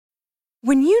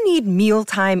When you need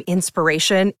mealtime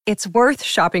inspiration, it's worth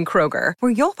shopping Kroger,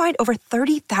 where you'll find over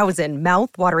 30,000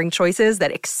 mouth-watering choices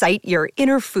that excite your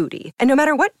inner foodie. And no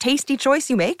matter what tasty choice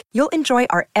you make, you'll enjoy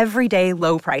our everyday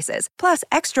low prices, plus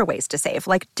extra ways to save,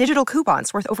 like digital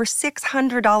coupons worth over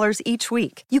 $600 each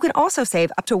week. You can also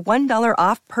save up to $1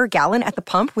 off per gallon at the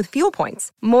pump with fuel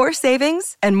points. More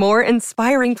savings and more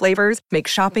inspiring flavors make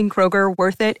shopping Kroger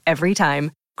worth it every time.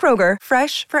 Kroger,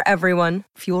 fresh for everyone.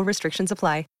 Fuel restrictions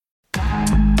apply.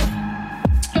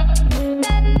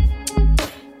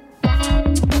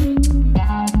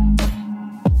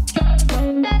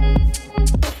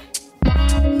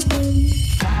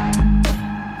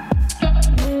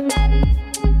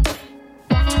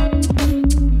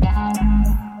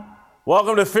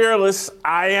 Welcome to Fearless.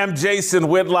 I am Jason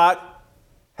Whitlock.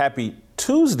 Happy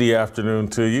Tuesday afternoon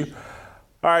to you.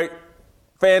 All right,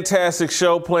 fantastic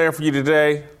show planned for you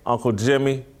today. Uncle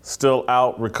Jimmy still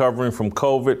out recovering from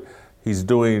COVID. He's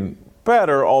doing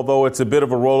better, although it's a bit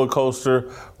of a roller coaster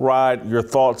ride. Your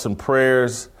thoughts and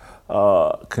prayers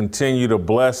continue to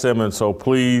bless him, and so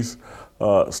please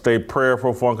stay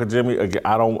prayerful for Uncle Jimmy. Again,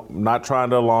 I'm not trying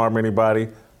to alarm anybody.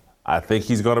 I think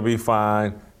he's going to be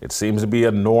fine. It seems to be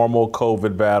a normal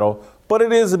COVID battle, but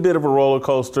it is a bit of a roller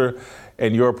coaster,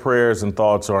 and your prayers and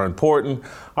thoughts are important.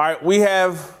 All right, we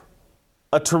have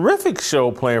a terrific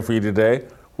show planned for you today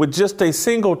with just a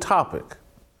single topic.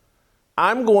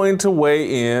 I'm going to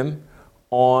weigh in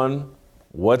on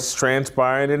what's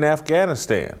transpiring in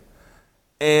Afghanistan.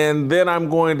 And then I'm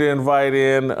going to invite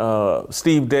in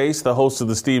Steve Deace, the host of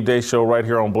the Steve Deace Show right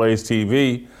here on Blaze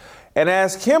TV, and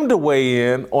ask him to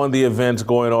weigh in on the events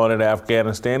going on in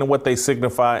Afghanistan and what they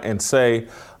signify and say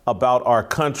about our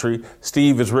country.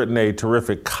 Steve has written a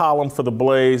terrific column for the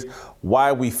Blaze,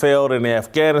 Why We Failed in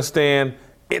Afghanistan.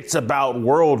 It's about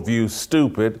worldview,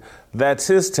 stupid. That's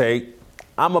his take.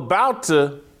 I'm about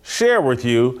to share with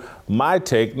you my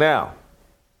take now.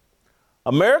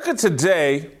 America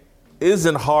today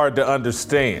isn't hard to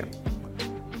understand.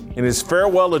 In his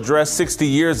farewell address 60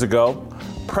 years ago,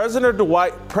 President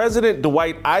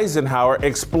Dwight Eisenhower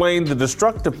explained the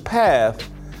destructive path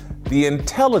the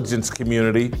intelligence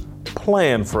community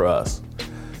planned for us.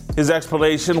 His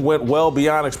explanation went well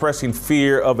beyond expressing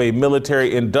fear of a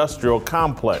military-industrial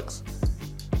complex.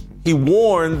 He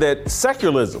warned that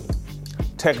secularism,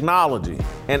 technology,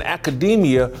 and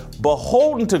academia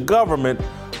beholden to government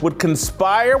would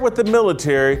conspire with the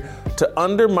military to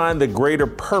undermine the greater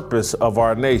purpose of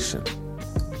our nation.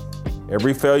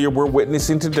 Every failure we're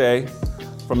witnessing today,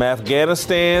 from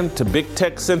Afghanistan to big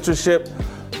tech censorship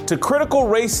to critical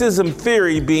racism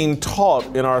theory being taught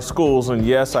in our schools, and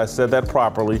yes, I said that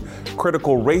properly,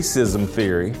 critical racism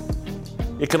theory,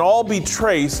 it can all be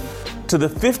traced to the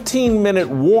 15-minute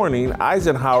warning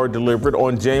Eisenhower delivered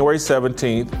on January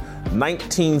 17,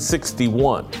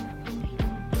 1961.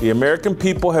 The American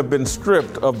people have been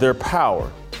stripped of their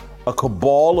power. A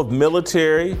cabal of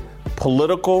military,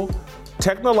 political,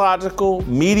 technological,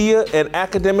 media, and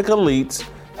academic elites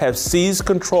have seized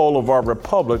control of our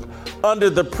republic under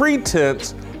the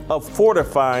pretense of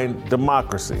fortifying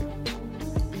democracy.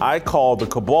 I call the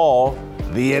cabal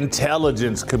the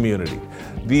intelligence community.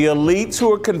 The elites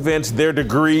who are convinced their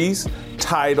degrees,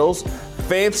 titles,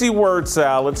 fancy word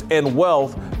salads, and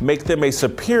wealth make them a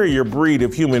superior breed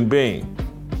of human being.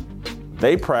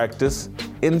 They practice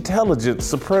intelligence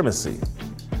supremacy.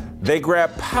 They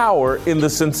grab power in the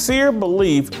sincere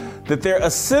belief that their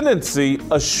ascendancy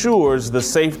assures the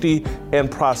safety and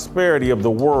prosperity of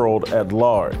the world at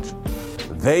large.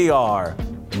 They are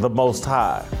the Most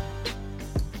High.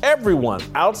 Everyone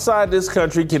outside this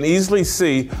country can easily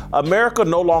see America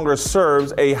no longer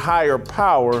serves a higher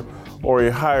power or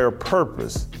a higher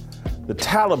purpose. The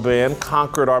Taliban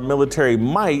conquered our military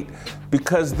might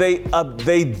because they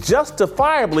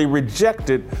justifiably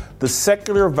rejected the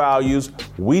secular values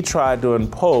we tried to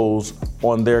impose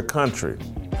on their country.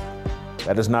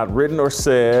 That is not written or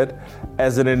said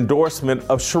as an endorsement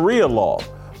of Sharia law,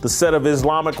 the set of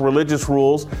Islamic religious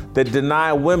rules that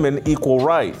deny women equal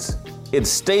rights. It's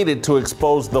stated to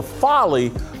expose the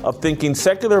folly of thinking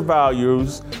secular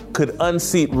values could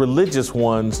unseat religious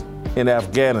ones in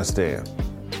Afghanistan.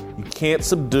 You can't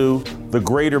subdue the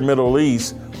greater Middle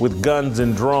East with guns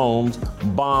and drones,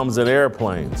 bombs and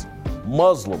airplanes.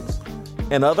 Muslims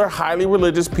and other highly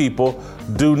religious people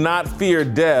do not fear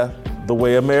death the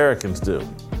way Americans do.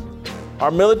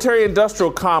 Our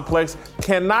military-industrial complex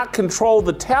cannot control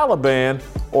the Taliban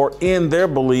or end their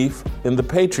belief in the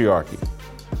patriarchy.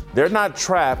 They're not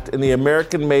trapped in the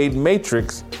American-made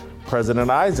matrix President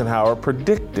Eisenhower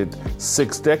predicted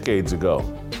 6 decades ago.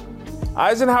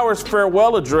 Eisenhower's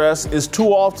farewell address is too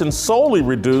often solely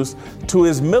reduced to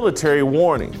his military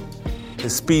warning.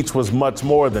 His speech was much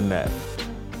more than that.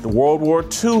 The World War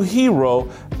II hero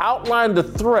outlined the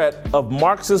threat of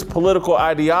Marxist political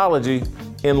ideology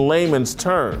in layman's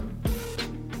terms.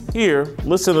 Here,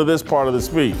 listen to this part of the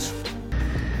speech.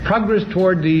 Progress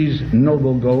toward these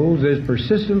noble goals is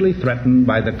persistently threatened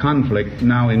by the conflict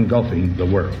now engulfing the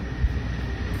world.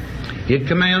 It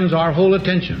commands our whole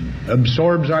attention,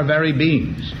 absorbs our very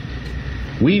beings.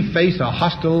 We face a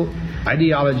hostile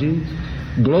ideology,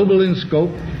 global in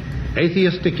scope,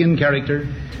 atheistic in character,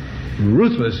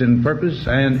 ruthless in purpose,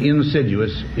 and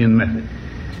insidious in method.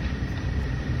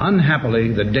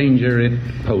 Unhappily, the danger it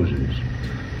poses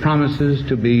promises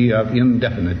to be of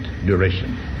indefinite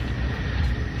duration.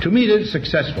 To meet it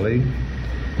successfully,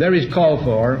 there is call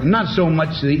for not so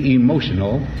much the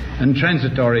emotional and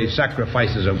transitory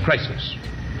sacrifices of crisis,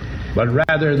 but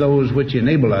rather those which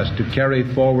enable us to carry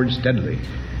forward steadily,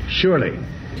 surely,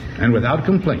 and without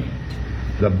complaint,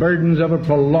 the burdens of a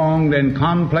prolonged and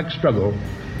complex struggle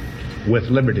with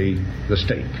liberty the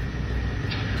stake.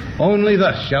 Only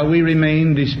thus shall we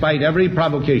remain, despite every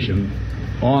provocation,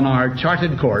 on our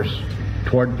charted course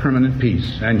toward permanent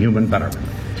peace and human betterment.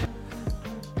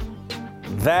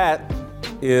 That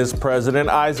is President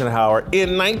Eisenhower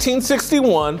in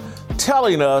 1961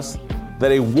 telling us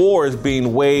that a war is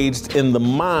being waged in the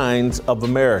minds of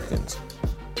Americans.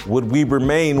 Would we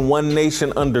remain one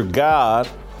nation under God,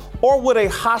 or would a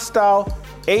hostile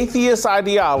atheist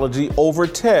ideology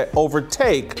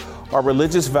overtake our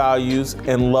religious values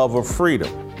and love of freedom?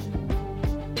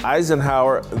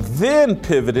 Eisenhower then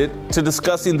pivoted to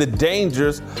discussing the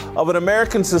dangers of an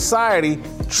American society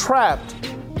trapped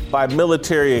by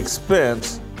military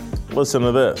expense. Listen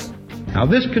to this. Now,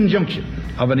 this conjunction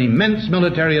of an immense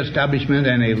military establishment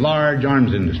and a large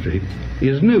arms industry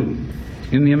is new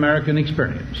in the American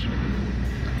experience.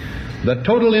 The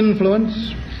total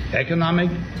influence, economic,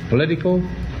 political,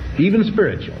 even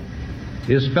spiritual,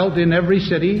 is felt in every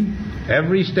city,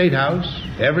 every state house,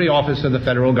 every office of the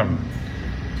federal government.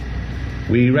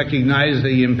 We recognize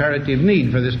the imperative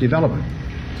need for this development,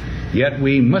 yet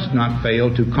we must not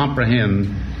fail to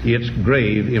comprehend its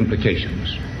grave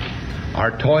implications.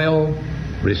 Our toil,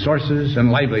 resources,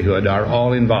 and livelihood are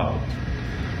all involved.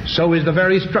 So is the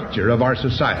very structure of our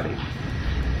society.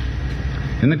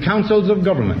 In the councils of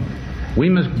government, we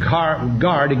must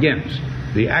guard against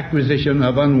the acquisition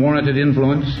of unwarranted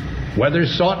influence, whether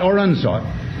sought or unsought,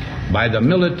 by the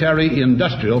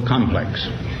military-industrial complex.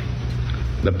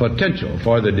 The potential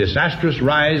for the disastrous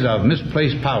rise of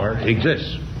misplaced power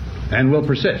exists and will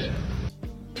persist.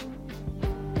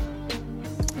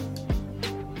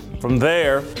 From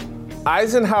there,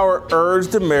 Eisenhower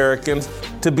urged Americans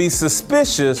to be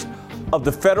suspicious of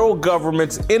the federal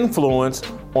government's influence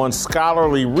on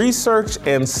scholarly research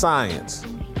and science.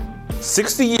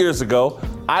 60 years ago,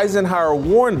 Eisenhower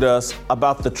warned us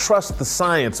about the Trust the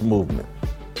Science movement.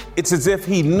 It's as if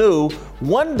he knew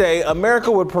one day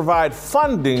America would provide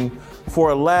funding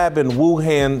for a lab in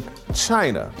Wuhan,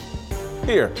 China.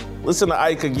 Here, listen to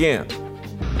Ike again.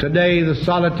 Today, the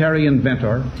solitary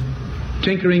inventor,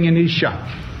 tinkering in his shop,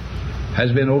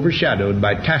 has been overshadowed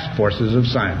by task forces of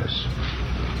scientists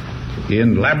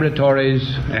in laboratories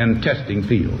and testing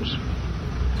fields.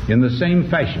 In the same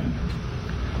fashion,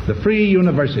 the free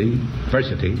university,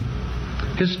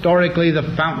 historically the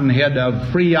fountainhead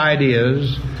of free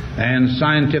ideas and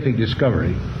scientific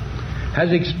discovery,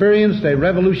 has experienced a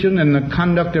revolution in the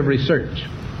conduct of research.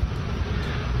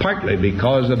 Partly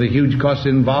because of the huge costs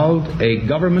involved, a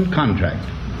government contract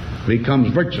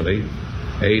becomes virtually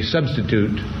a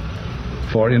substitute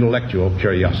for intellectual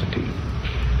curiosity.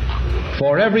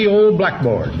 For every old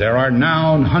blackboard, there are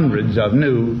now hundreds of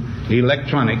new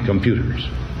electronic computers.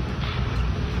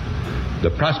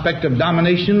 The prospect of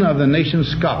domination of the nation's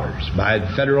scholars by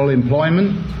federal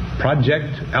employment,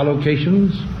 project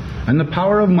allocations, and the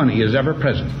power of money is ever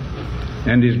present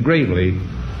and is gravely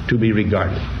to be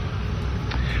regarded.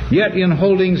 Yet in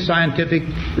holding scientific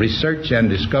research and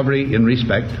discovery in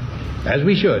respect, as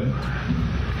we should,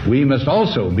 we must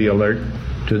also be alert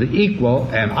to the equal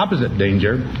and opposite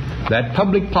danger that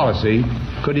public policy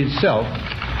could itself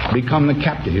become the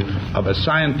captive of a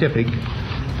scientific,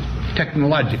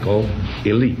 technological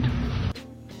elite.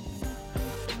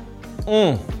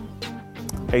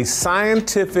 A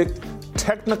scientific,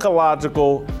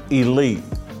 technological elite.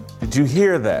 Did you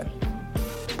hear that?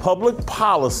 Public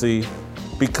policy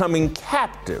becoming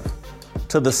captive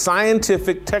to the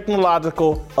scientific,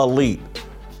 technological elite.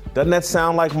 Doesn't that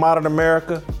sound like modern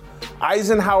America?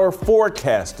 Eisenhower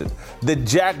forecasted the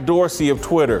Jack Dorsey of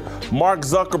Twitter, Mark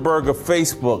Zuckerberg of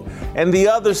Facebook, and the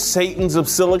other Satans of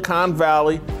Silicon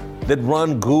Valley that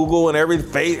run Google and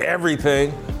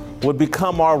everything would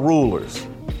become our rulers.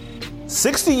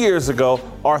 60 years ago,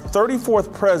 our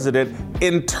 34th president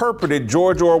interpreted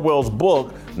George Orwell's book,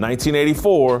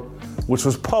 1984, which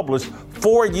was published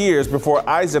 4 years before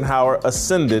Eisenhower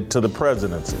ascended to the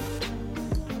presidency.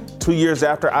 2 years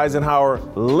after Eisenhower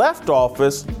left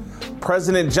office,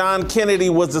 President John Kennedy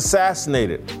was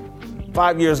assassinated.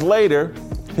 5 years later,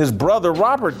 his brother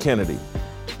Robert Kennedy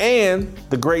and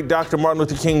the great Dr. Martin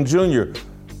Luther King Jr.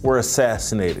 were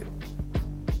assassinated.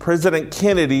 President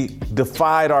Kennedy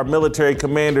defied our military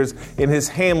commanders in his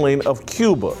handling of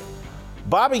Cuba.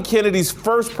 Bobby Kennedy's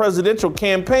first presidential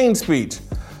campaign speech,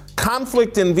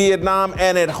 conflict in Vietnam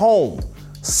and at home,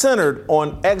 centered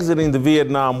on exiting the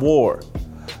Vietnam War.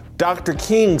 Dr.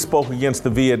 King spoke against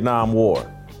the Vietnam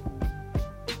War.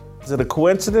 Is it a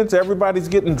coincidence everybody's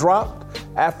getting dropped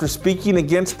after speaking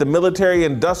against the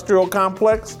military-industrial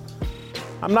complex?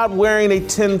 I'm not wearing a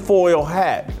tinfoil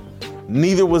hat.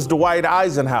 Neither was Dwight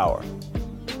Eisenhower.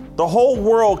 The whole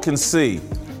world can see,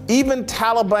 even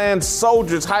Taliban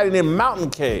soldiers hiding in mountain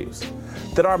caves,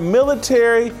 that our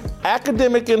military,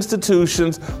 academic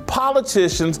institutions,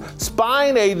 politicians,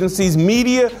 spying agencies,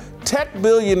 media, tech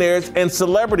billionaires, and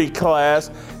celebrity class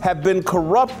have been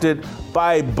corrupted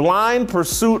by a blind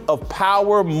pursuit of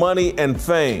power, money, and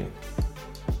fame.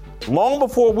 Long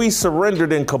before we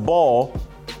surrendered in Kabul,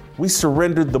 we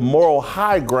surrendered the moral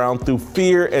high ground through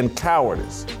fear and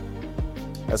cowardice.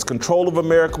 As control of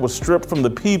America was stripped from the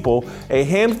people, a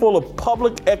handful of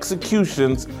public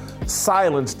executions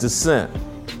silenced dissent.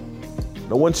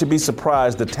 No one should be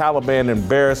surprised the Taliban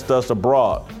embarrassed us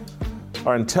abroad.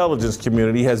 Our intelligence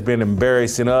community has been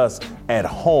embarrassing us at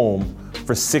home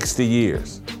for 60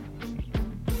 years.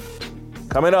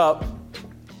 Coming up,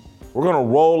 we're going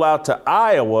to roll out to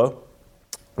Iowa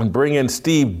and bring in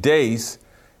Steve Deace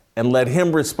and let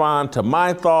him respond to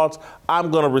my thoughts. I'm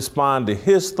going to respond to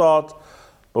his thoughts.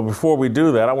 But before we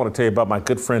do that, I want to tell you about my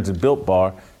good friends at Built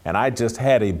Bar. And I just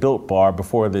had a Built Bar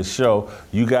before this show.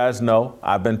 You guys know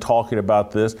I've been talking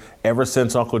about this ever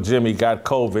since Uncle Jimmy got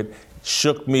COVID.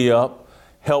 Shook me up,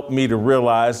 helped me to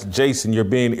realize, Jason, you're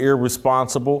being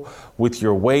irresponsible with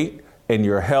your weight and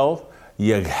your health.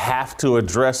 You have to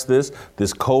address this.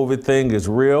 This COVID thing is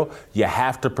real. You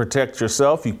have to protect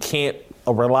yourself. You can't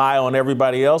rely on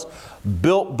everybody else.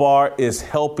 Built Bar is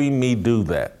helping me do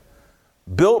that.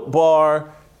 Built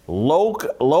Bar,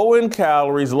 low in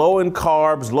calories, low in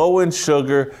carbs, low in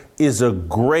sugar, is a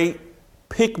great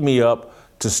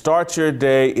pick-me-up to start your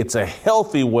day. It's a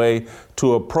healthy way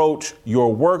to approach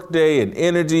your workday and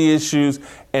energy issues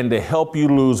and to help you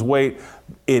lose weight.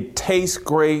 It tastes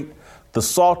great. The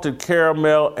salted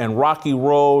caramel and Rocky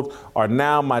Road are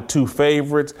now my two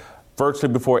favorites.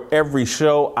 Virtually before every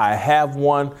show, I have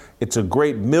one. It's a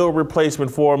great meal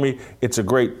replacement for me. It's a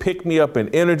great pick-me-up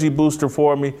and energy booster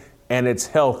for me, and it's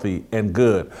healthy and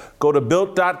good. Go to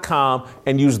Built.com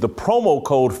and use the promo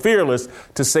code FEARLESS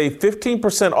to save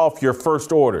 15% off your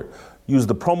first order. Use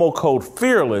the promo code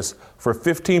FEARLESS for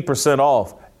 15%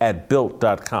 off at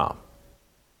Built.com.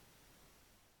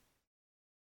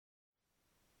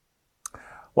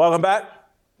 Welcome back.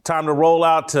 Time to roll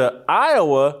out to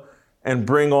Iowa and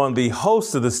bring on the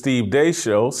host of the Steve Deace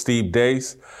Show, Steve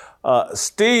Deace.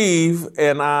 Steve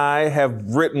and I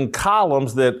have written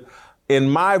columns that, in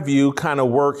my view, kind of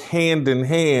work hand in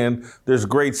hand. There's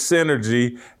great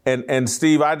synergy. And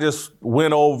Steve, I just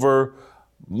went over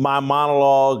my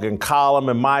monologue and column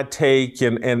and my take.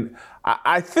 And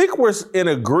I think we're in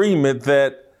agreement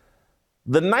that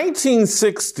the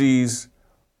 1960s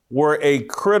were a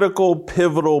critical,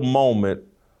 pivotal moment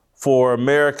for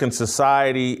American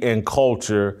society and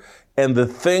culture, and the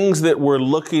things that we're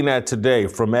looking at today,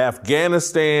 from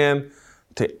Afghanistan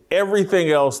to everything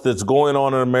else that's going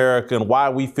on in America and why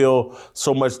we feel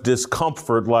so much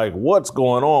discomfort, like what's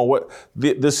going on,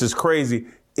 this is crazy.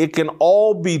 It can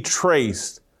all be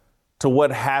traced to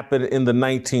what happened in the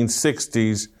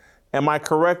 1960s. Am I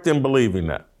correct in believing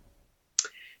that?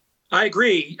 I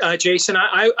agree, Jason.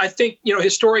 I think,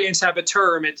 historians have a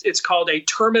term. It's called a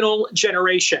terminal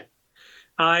generation.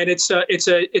 And it's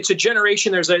a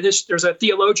generation. There's a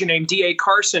theologian named D.A.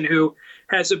 Carson who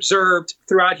has observed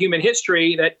throughout human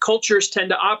history that cultures tend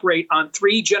to operate on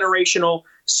 3 generational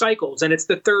cycles. And it's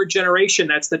the third generation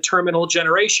that's the terminal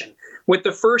generation. What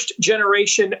the first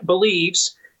generation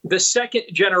believes, the second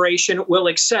generation will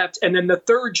accept, and then the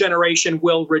third generation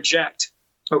will reject.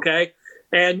 OK.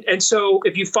 And so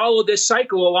if you follow this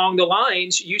cycle along the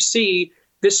lines, you see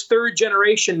this third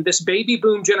generation, this baby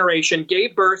boom generation,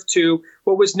 gave birth to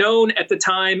what was known at the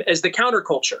time as the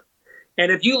counterculture.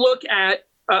 And if you look at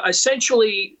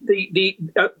essentially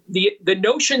the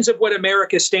notions of what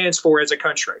America stands for as a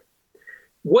country,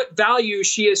 what values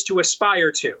she is to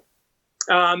aspire to.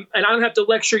 And I don't have to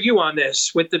lecture you on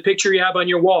this with the picture you have on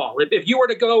your wall. If you were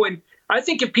to go, and I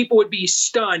think if people would be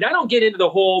stunned, I don't get into the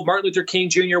whole Martin Luther King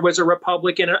Jr. was a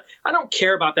Republican. I don't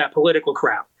care about that political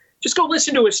crowd. Just go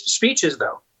listen to his speeches,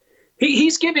 though.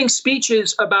 He's giving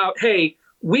speeches about, hey,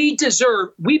 we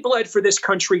bled for this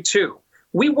country, too.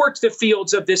 We worked the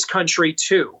fields of this country,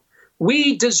 too.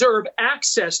 We deserve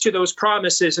access to those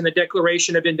promises in the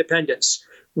Declaration of Independence.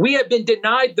 We have been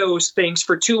denied those things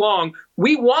for too long.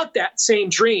 We want that same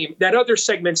dream that other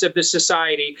segments of the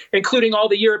society, including all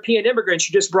the European immigrants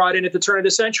you just brought in at the turn of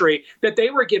the century, that they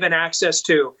were given access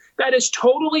to. That is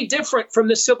totally different from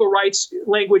the civil rights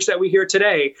language that we hear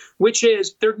today, which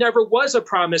is there never was a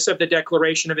promise of the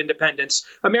Declaration of Independence.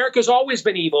 America's always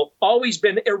been evil, always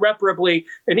been irreparably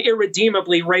and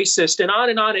irredeemably racist, and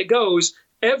on it goes.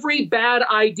 Every bad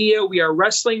idea we are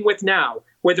wrestling with now,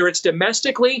 whether it's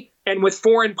domestically and with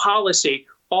foreign policy,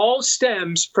 all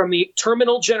stems from the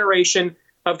terminal generation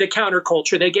of the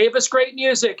counterculture. They gave us great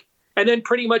music and then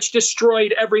pretty much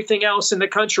destroyed everything else in the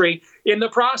country in the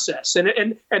process.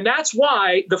 And that's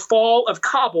why the fall of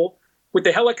Kabul with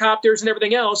the helicopters and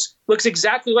everything else looks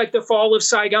exactly like the fall of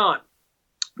Saigon.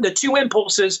 The two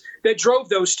impulses that drove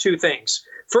those two things.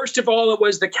 First of all, it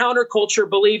was the counterculture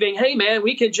believing, hey, man,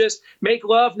 we can just make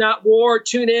love, not war,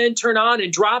 tune in, turn on,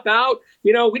 and drop out.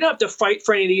 You know, we don't have to fight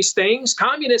for any of these things.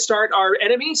 Communists aren't our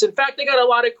enemies. In fact, they got a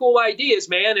lot of cool ideas,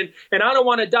 man. And I don't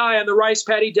want to die on the rice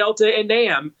paddy delta and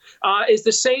NAM is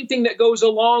the same thing that goes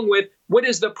along with what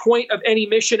is the point of any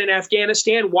mission in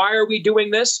Afghanistan? Why are we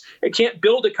doing this? You can't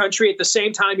build a country at the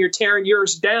same time you're tearing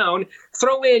yours down.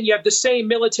 Throw in, you have the same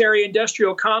military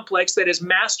industrial complex that has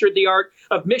mastered the art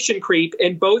of mission creep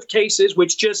in both cases,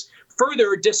 which just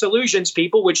further disillusions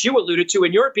people, which you alluded to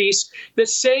in your piece. The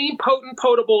same potent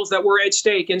potables that were at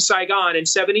stake in Saigon in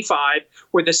 75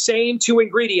 were the same two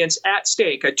ingredients at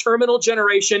stake, a terminal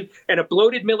generation and a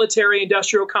bloated military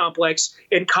industrial complex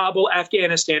in Kabul,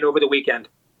 Afghanistan over the weekend.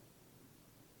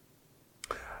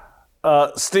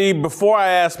 Steve, before I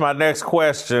ask my next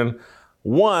question,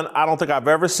 one, I don't think I've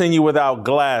ever seen you without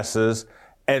glasses.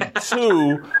 And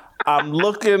two, I'm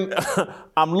looking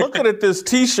at this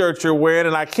T-shirt you're wearing,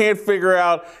 and I can't figure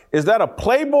out, is that a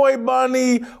Playboy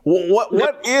bunny?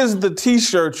 What is the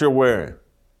T-shirt you're wearing?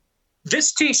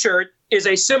 This T-shirt is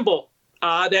a symbol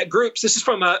that groups. This is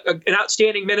from an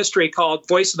outstanding ministry called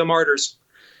Voice of the Martyrs.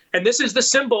 And this is the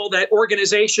symbol that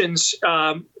organizations,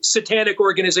 satanic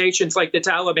organizations like the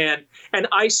Taliban and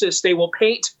ISIS, they will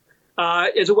paint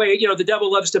as a way, the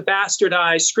devil loves to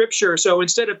bastardize scripture. So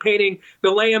instead of painting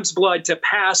the lamb's blood to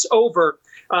pass over,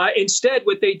 instead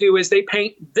what they do is they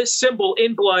paint this symbol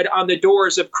in blood on the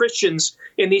doors of Christians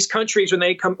in these countries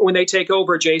when they take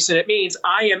over, Jason. It means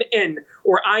I am in,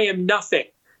 or I am nothing.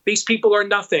 These people are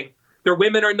nothing. Their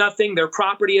women are nothing. Their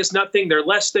property is nothing. They're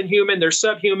less than human. They're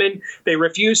subhuman. They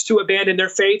refuse to abandon their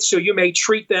faith. So you may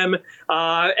treat them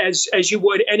as you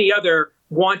would any other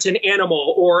wanton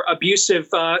animal or abusive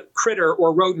critter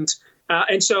or rodent.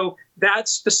 And so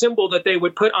that's the symbol that they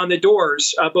would put on the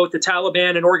doors, both the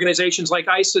Taliban and organizations like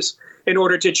ISIS, in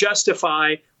order to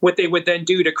justify what they would then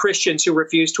do to Christians who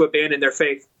refuse to abandon their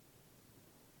faith.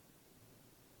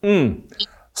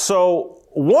 So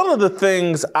one of the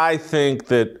things I think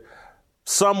that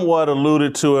somewhat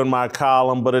alluded to in my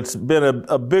column, but it's been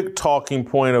a big talking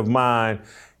point of mine,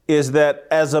 is that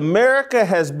as America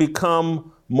has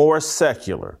become more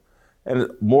secular and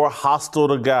more hostile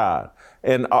to God,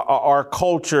 and our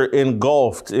culture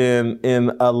engulfed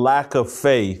in a lack of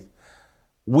faith,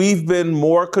 we've been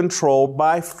more controlled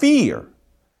by fear.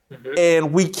 Mm-hmm.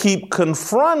 And we keep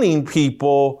confronting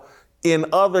people in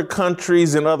other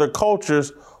countries and other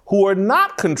cultures who are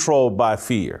not controlled by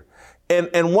fear.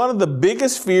 And one of the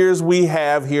biggest fears we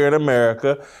have here in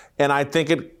America, and I think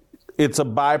it's a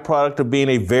byproduct of being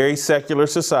a very secular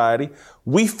society,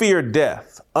 we fear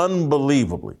death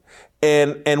unbelievably.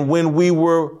 And when we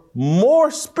were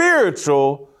more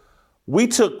spiritual, we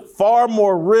took far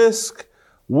more risk.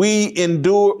 We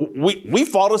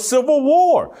fought a civil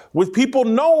war with people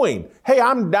knowing, hey,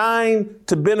 I'm dying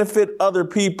to benefit other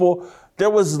people. There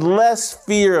was less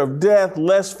fear of death,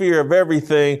 less fear of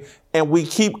everything. And we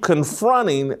keep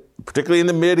confronting, particularly in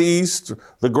the Mideast,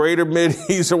 the greater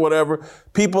Mideast or whatever,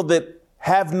 people that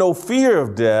have no fear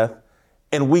of death,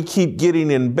 and we keep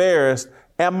getting embarrassed.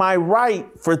 Am I right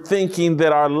for thinking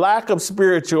that our lack of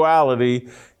spirituality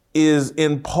is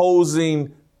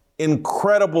imposing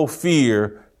incredible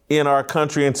fear in our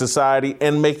country and society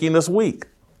and making us weak.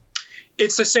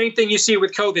 It's the same thing you see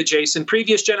with COVID, Jason.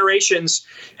 Previous generations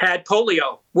had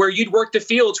polio, where you'd work the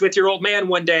fields with your old man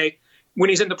one day when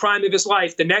he's in the prime of his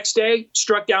life. The next day,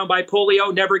 struck down by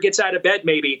polio, never gets out of bed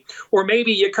maybe. Or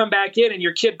maybe you come back in and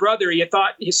your kid brother, you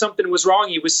thought something was wrong,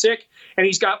 he was sick, and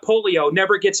he's got polio,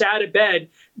 never gets out of bed.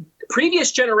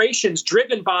 Previous generations,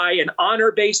 driven by an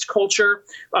honor-based culture,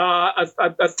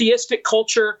 a theistic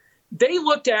culture, they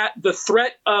looked at the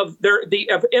threat of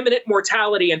imminent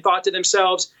mortality and thought to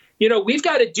themselves, we've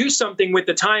got to do something with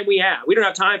the time we have. We don't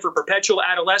have time for perpetual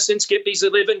adolescence, get busy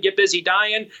living, get busy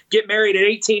dying, get married at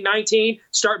 18, 19,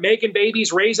 start making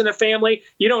babies, raising a family.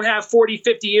 You don't have 40,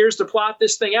 50 years to plot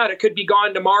this thing out. It could be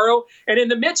gone tomorrow. And in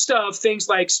the midst of things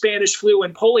like Spanish flu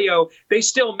and polio, they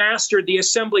still mastered the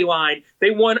assembly line. They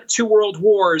won 2 world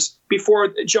wars before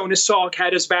Jonas Salk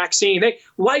had his vaccine.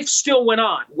 Life still went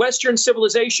on. Western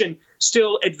civilization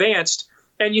still advanced.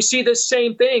 And you see this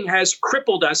same thing has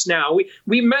crippled us now.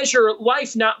 We measure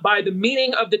life not by the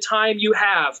meaning of the time you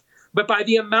have, but by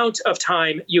the amount of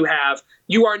time you have.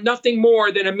 You are nothing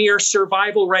more than a mere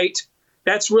survival rate.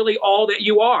 That's really all that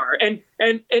you are. And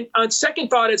on second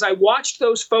thought, as I watched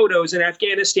those photos in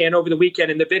Afghanistan over the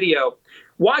weekend in the video,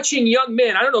 watching young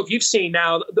men, I don't know if you've seen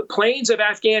now, the planes of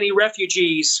Afghani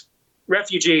refugees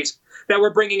that we're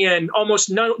bringing in,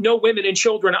 almost no women and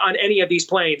children on any of these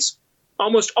planes.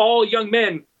 Almost all young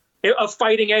men of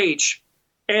fighting age.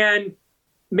 And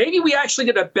maybe we actually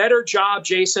did a better job,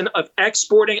 Jason, of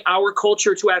exporting our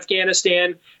culture to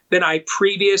Afghanistan than I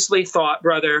previously thought,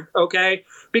 brother. Okay?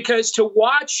 Because to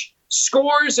watch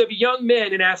scores of young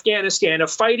men in Afghanistan of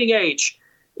fighting age,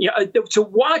 to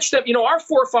watch them, our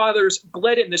forefathers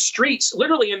bled in the streets,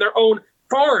 literally in their own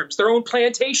farms, their own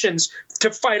plantations to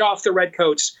fight off the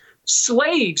redcoats.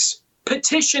 Slaves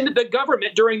petitioned the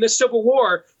government during the Civil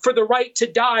War for the right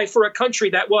to die for a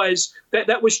country that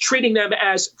was treating them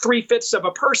as 3/5 of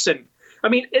a person. I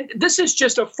mean, this is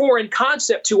just a foreign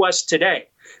concept to us today.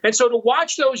 And so to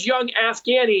watch those young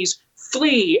Afghanis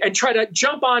flee and try to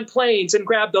jump on planes and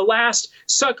grab the last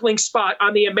suckling spot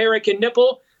on the American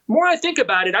nipple, more I think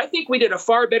about it, I think we did a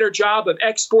far better job of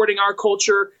exporting our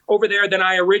culture over there than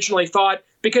I originally thought,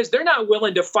 because they're not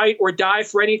willing to fight or die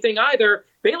for anything either.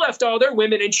 They left all their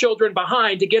women and children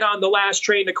behind to get on the last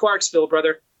train to Clarksville,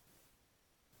 brother.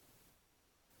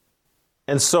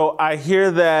 And so I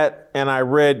hear that, and I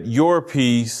read your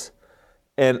piece,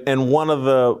 and one of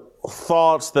the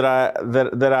thoughts that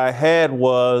I had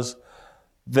was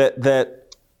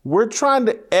that we're trying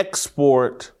to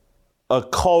export a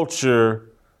culture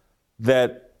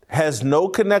that has no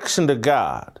connection to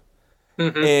God.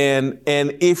 Mm-hmm.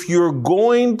 And if you're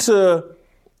going to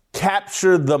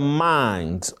capture the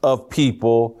minds of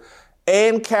people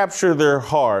and capture their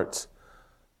hearts,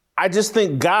 I just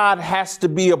think God has to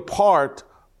be a part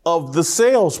of the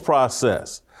sales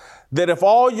process. That if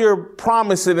all you're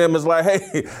promising them is like,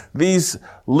 hey, these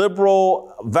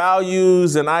liberal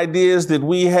values and ideas that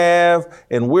we have,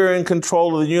 and we're in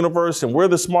control of the universe, and we're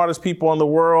the smartest people in the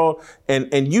world,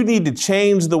 and you need to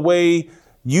change the way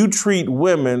you treat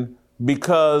women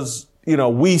because,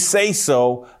 we say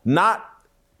so, not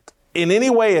in any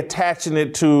way attaching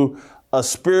it to a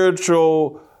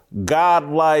spiritual,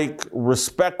 godlike,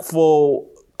 respectful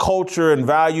culture and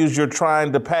values you're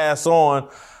trying to pass on.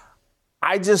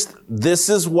 This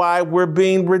is why we're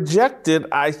being rejected,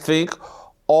 I think,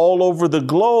 all over the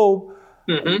globe.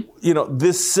 Mm-hmm.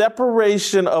 This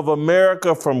separation of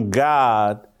America from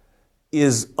God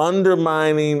is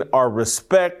undermining our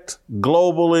respect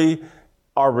globally,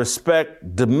 our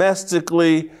respect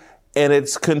domestically, and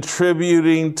it's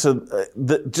contributing to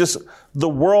the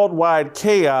worldwide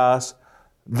chaos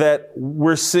that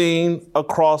we're seeing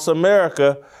across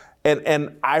America.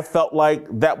 And I felt like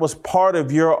that was part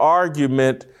of your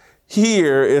argument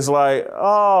here, is like,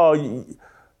 oh,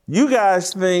 you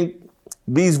guys think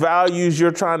these values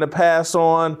you're trying to pass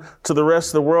on to the rest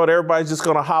of the world, everybody's just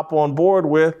going to hop on board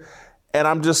with. And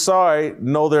I'm just sorry,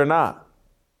 no, they're not.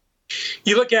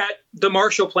 You look at the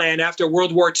Marshall Plan after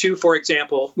World War II, for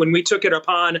example, when we took it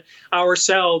upon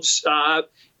ourselves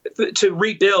to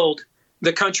rebuild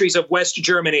the countries of West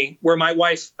Germany, where my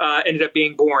wife ended up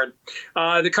being born,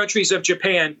 the countries of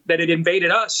Japan that had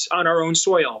invaded us on our own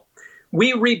soil.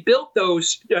 We rebuilt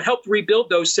those, helped rebuild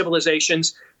those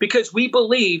civilizations because we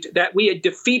believed that we had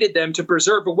defeated them to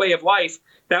preserve a way of life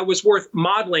that was worth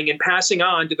modeling and passing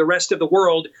on to the rest of the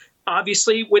world,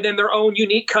 obviously within their own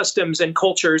unique customs and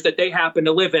cultures that they happen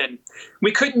to live in.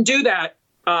 We couldn't do that.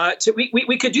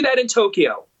 We could do that in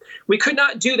Tokyo. We could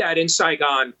not do that in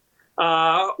Saigon.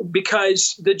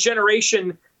 Because the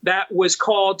generation that was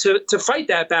called to fight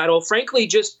that battle, frankly,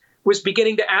 just was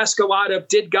beginning to ask a lot of,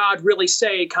 did God really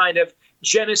say, kind of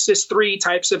Genesis 3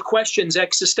 types of questions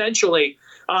existentially,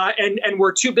 and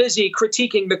were too busy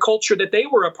critiquing the culture that they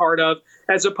were a part of,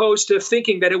 as opposed to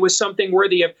thinking that it was something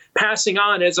worthy of passing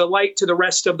on as a light to the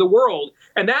rest of the world.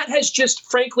 And that has just,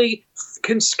 frankly,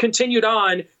 continued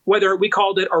on, whether we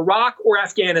called it Iraq or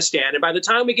Afghanistan. And by the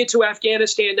time we get to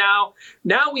Afghanistan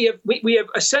now we have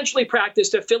essentially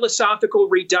practiced a philosophical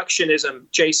reductionism,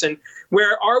 Jason,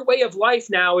 where our way of life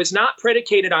now is not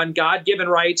predicated on God-given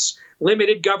rights,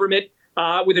 limited government,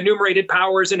 with enumerated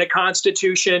powers and a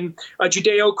constitution, a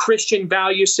Judeo-Christian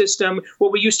value system,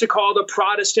 what we used to call the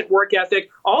Protestant work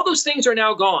ethic. All those things are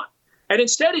now gone. And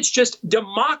instead, it's just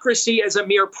democracy as a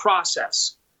mere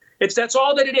process. That's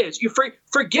all that it is. You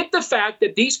forget the fact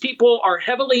that these people are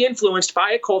heavily influenced by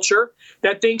a culture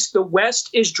that thinks the West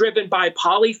is driven by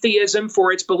polytheism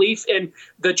for its belief in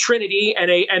the Trinity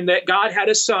and that God had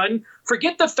a son.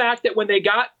 Forget the fact that when they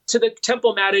got to the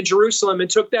Temple Mount in Jerusalem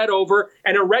and took that over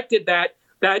and erected that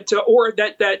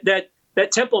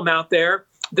Temple Mount there,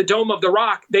 the Dome of the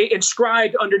Rock, they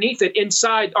inscribed underneath it,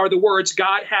 inside are the words,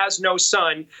 God has no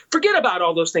son. Forget about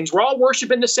all those things. We're all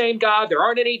worshiping the same God. There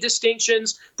aren't any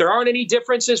distinctions. There aren't any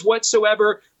differences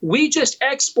whatsoever. We just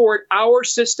export our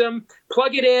system,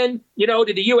 plug it in,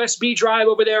 to the USB drive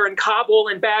over there in Kabul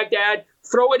and Baghdad,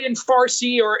 throw it in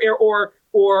Farsi or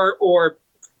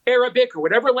Arabic or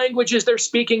whatever languages they're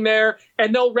speaking there,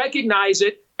 and they'll recognize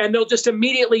it. And they'll just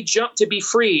immediately jump to be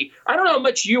free. I don't know how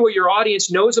much you or your audience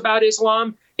knows about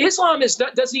Islam. Islam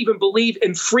doesn't even believe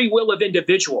in free will of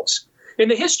individuals. In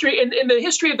the history of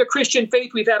the Christian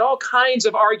faith, we've had all kinds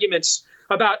of arguments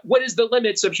about what is the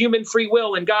limits of human free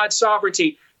will and God's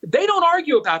sovereignty. They don't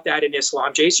argue about that in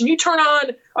Islam, Jason. You turn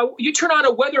on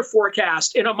a weather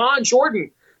forecast in Amman, Jordan,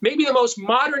 maybe the most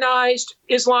modernized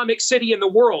Islamic city in the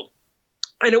world.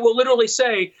 And it will literally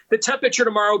say the temperature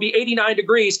tomorrow will be 89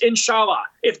 degrees, inshallah,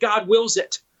 if God wills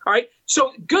it. All right.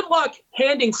 So good luck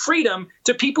handing freedom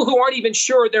to people who aren't even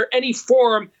sure they're any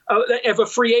form of a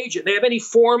free agent. They have any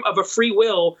form of a free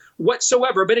will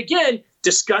whatsoever. But again,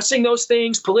 discussing those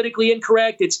things, politically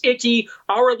incorrect, it's icky.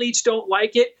 Our elites don't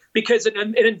like it because it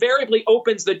invariably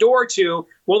opens the door to,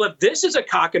 well, if this is a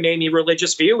cockamamie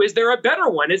religious view, is there a better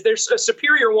one? Is there a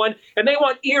superior one? And they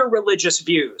want irreligious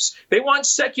views. They want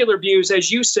secular views, as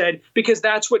you said, because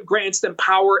that's what grants them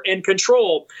power and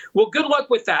control. Well, good luck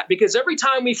with that, because every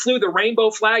time we flew the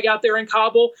rainbow flag out there in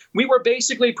Kabul, we were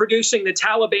basically producing the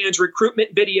Taliban's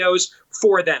recruitment videos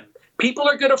for them. People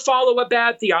are going to follow a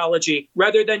bad theology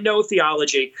rather than no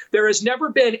theology. There has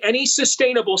never been any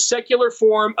sustainable secular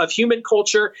form of human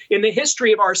culture in the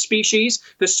history of our species.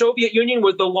 The Soviet Union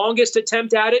was the longest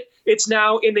attempt at it. It's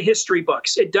now in the history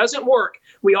books. It doesn't work.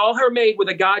 We all are made with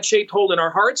a God-shaped hole in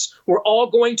our hearts. We're all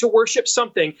going to worship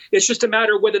something. It's just a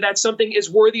matter of whether that something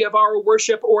is worthy of our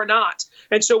worship or not.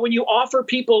 And so when you offer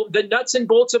people the nuts and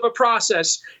bolts of a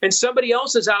process and somebody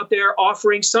else is out there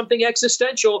offering something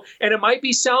existential, and it might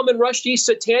be Salman Rushdie's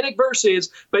satanic verses,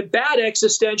 but bad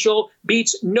existential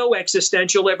beats no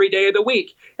existential every day of the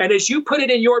week. And as you put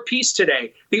it in your piece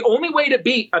today, the only way to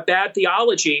beat a bad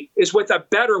theology is with a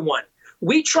better one.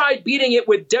 We tried beating it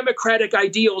with democratic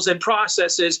ideals and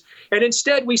processes, and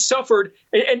instead we suffered.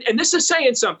 And this is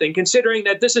saying something, considering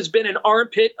that this has been an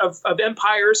armpit of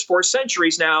empires for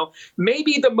centuries now,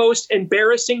 maybe the most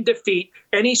embarrassing defeat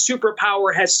any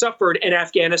superpower has suffered in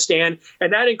Afghanistan,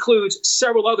 and that includes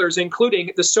several others, including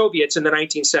the Soviets in the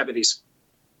 1970s.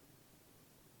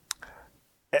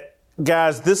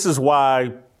 Guys, this is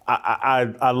why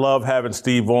I love having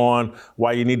Steve on,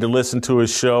 why you need to listen to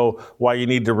his show, why you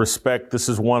need to respect. This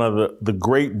is one of the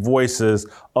great voices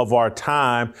of our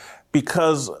time,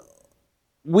 because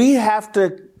we have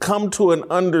to come to an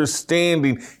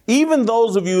understanding, even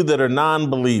those of you that are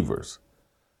non-believers,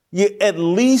 you at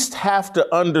least have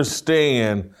to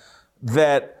understand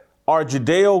that our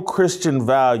Judeo-Christian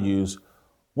values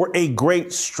were a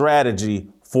great strategy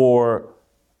for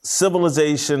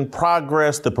civilization,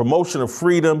 progress, the promotion of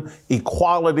freedom,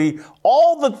 equality,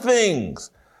 all the things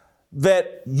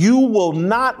that you will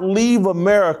not leave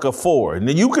America for. And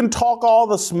you can talk all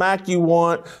the smack you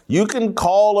want. You can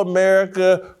call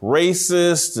America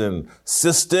racist and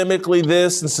systemically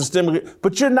this and systemically,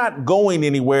 but you're not going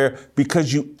anywhere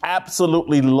because you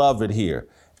absolutely love it here.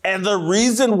 And the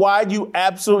reason why you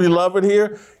absolutely love it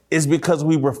here is because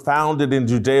we were founded in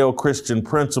Judeo-Christian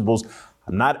principles.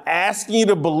 I'm not asking you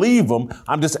to believe them.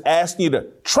 I'm just asking you to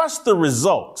trust the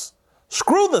results.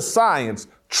 Screw the science.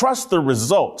 Trust the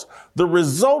results. The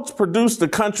results produce the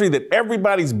country that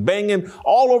everybody's banging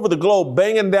all over the globe,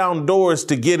 banging down doors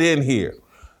to get in here.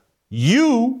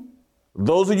 You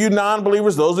those of you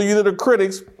non-believers, those of you that are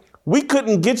critics, we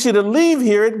couldn't get you to leave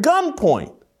here at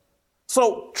gunpoint.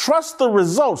 So trust the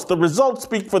results. The results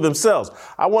speak for themselves.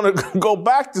 I want to go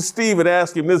back to Steve and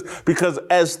ask him this, because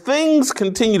as things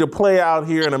continue to play out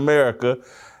here in America,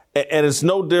 and it's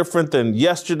no different than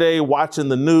yesterday watching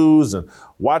the news and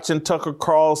watching Tucker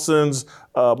Carlson's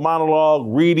monologue,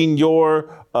 reading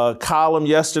your column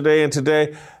yesterday and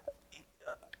today,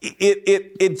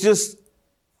 it just,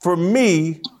 for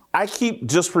me, I keep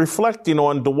just reflecting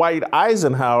on Dwight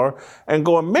Eisenhower and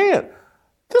going, man,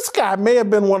 this guy may have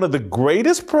been one of the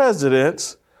greatest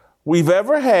presidents we've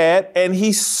ever had. And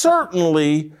he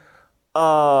certainly,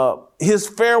 his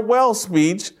farewell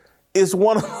speech is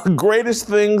one of the greatest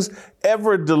things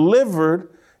ever delivered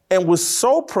and was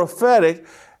so prophetic.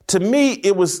 To me,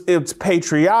 it's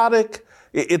patriotic.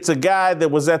 It's a guy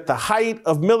that was at the height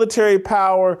of military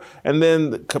power and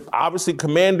then obviously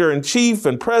commander in chief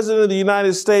and president of the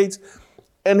United States.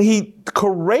 And he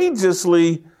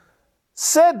courageously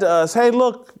said to us, hey,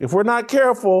 look, if we're not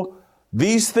careful,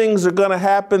 these things are going to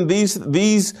happen.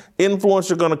 These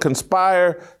influences are going to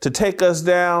conspire to take us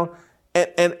down.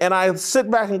 And I sit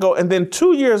back and go, and then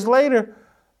 2 years later,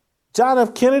 John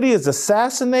F. Kennedy is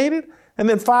assassinated. And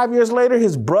then 5 years later,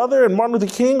 his brother and Martin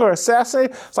Luther King are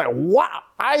assassinated. It's like, wow,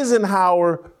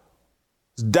 Eisenhower's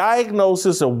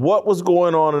diagnosis of what was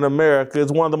going on in America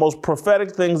is one of the most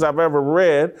prophetic things I've ever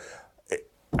read.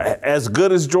 As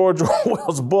good as George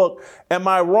Orwell's book. Am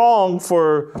I wrong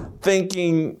for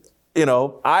thinking,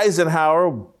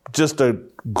 Eisenhower, just a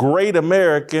great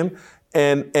American?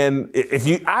 And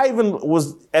I even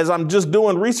was, as I'm just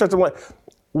doing research, I'm like,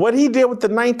 what he did with the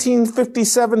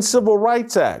 1957 Civil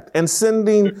Rights Act and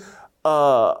sending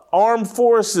armed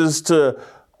forces to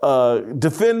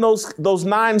defend those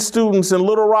 9 students in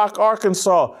Little Rock,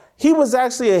 Arkansas. He was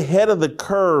actually ahead of the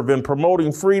curve in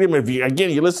promoting freedom. If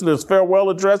you listen to his farewell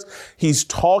address, he's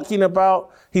laying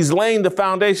the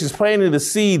foundations, planting the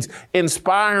seeds,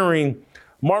 inspiring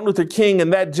Martin Luther King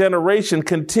and that generation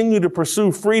continue to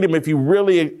pursue freedom. If you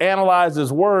really analyze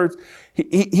his words,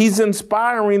 he's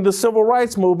inspiring the civil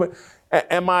rights movement.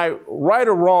 Am I right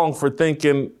or wrong for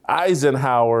thinking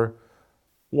Eisenhower,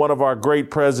 one of our great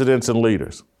presidents and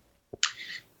leaders?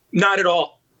 Not at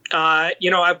all.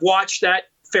 I've watched that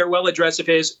farewell address of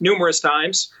his numerous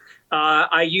times.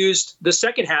 I used the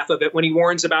second half of it when he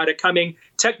warns about a coming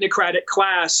technocratic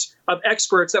class of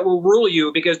experts that will rule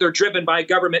you because they're driven by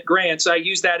government grants. I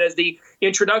used that as the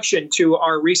introduction to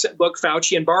our recent book,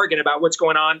 Fauci and Bargain, about what's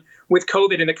going on with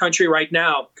COVID in the country right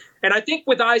now. And I think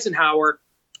with Eisenhower,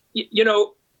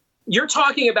 you're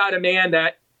talking about a man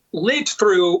that lived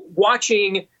through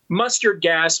watching mustard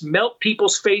gas melt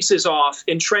people's faces off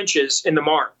in trenches in the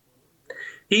Marne.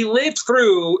 He lived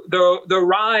through the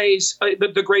rise,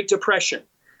 the Great Depression,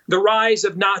 the rise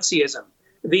of Nazism,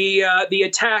 the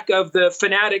attack of the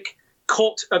fanatic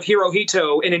cult of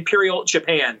Hirohito in Imperial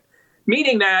Japan,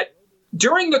 meaning that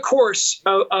during the course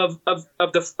of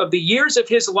the years of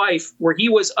his life where he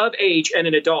was of age and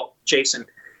an adult, Jason,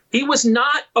 he was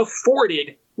not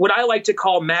afforded what I like to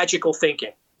call magical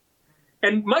thinking.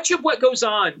 And much of what goes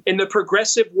on in the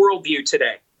progressive worldview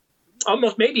today,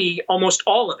 almost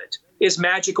all of it, is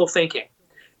magical thinking.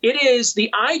 It is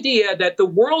the idea that the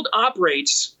world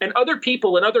operates and other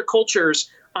people and other cultures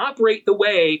operate the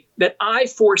way that I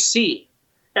foresee,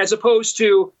 as opposed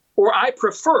to, or I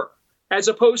prefer, as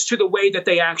opposed to the way that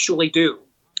they actually do.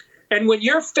 And when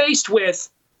you're faced with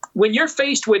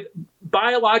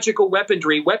biological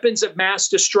weaponry, weapons of mass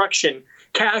destruction,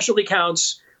 casualty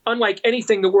counts unlike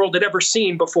anything the world had ever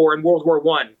seen before in World War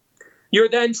I, you're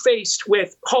then faced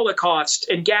with Holocaust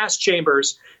and gas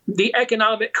chambers, the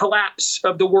economic collapse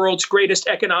of the world's greatest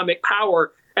economic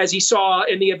power, as he saw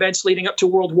in the events leading up to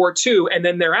World War II and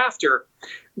then thereafter.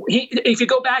 If you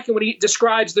go back and when he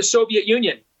describes the Soviet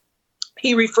Union,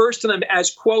 he refers to them as,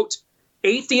 quote,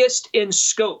 atheist in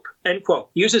scope, end quote.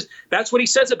 That's what he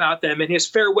says about them in his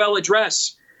farewell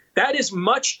address. That is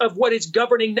much of what is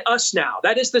governing us now.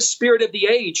 That is the spirit of the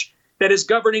age that is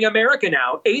governing America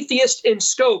now. Atheist in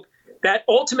scope, that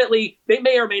ultimately they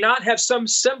may or may not have some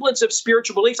semblance of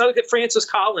spiritual beliefs. I look at Francis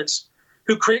Collins,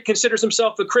 who considers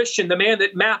himself a Christian, the man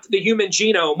that mapped the human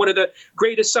genome, one of the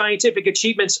greatest scientific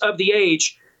achievements of the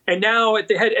age. And now as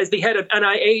the head of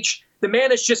NIH, the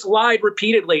man has just lied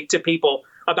repeatedly to people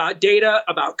about data,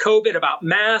 about COVID, about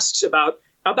masks, about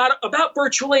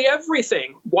virtually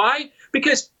everything. Why?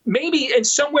 Because maybe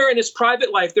somewhere in his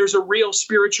private life, there's a real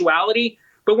spirituality,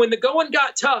 But when the going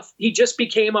got tough, he just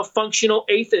became a functional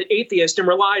atheist and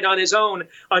relied on his own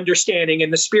understanding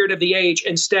and the spirit of the age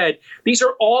instead. These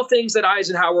are all things that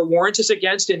Eisenhower warns us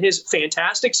against in his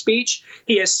fantastic speech.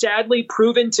 He has sadly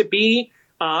proven to be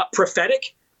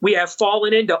prophetic. We have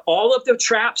fallen into all of the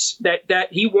traps that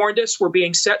he warned us were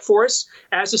being set for us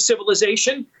as a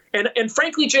civilization. And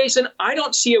frankly, Jason, I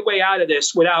don't see a way out of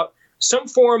this without some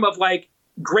form of like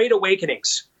great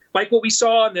awakenings, like what we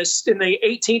saw in the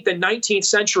 18th and 19th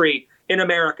century in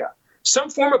America. Some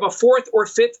form of a fourth or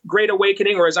fifth great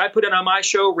awakening, or as I put it on my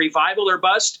show, revival or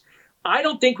bust. I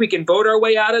don't think we can vote our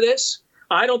way out of this.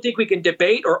 I don't think we can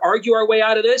debate or argue our way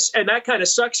out of this. And that kind of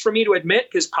sucks for me to admit,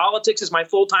 because politics is my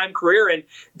full-time career and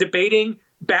debating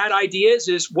bad ideas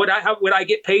is what I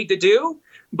get paid to do.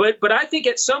 But I think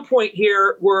at some point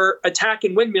here, we're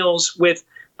attacking windmills with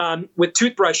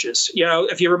toothbrushes. You know,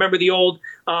 if you remember the old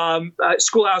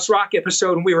Schoolhouse Rock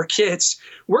episode when we were kids,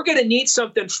 we're going to need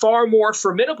something far more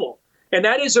formidable. And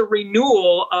that is a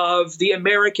renewal of the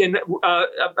American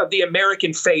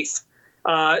faith.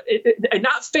 And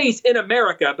not faith in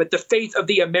America, but the faith of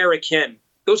the American.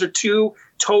 Those are two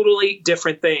totally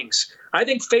different things. I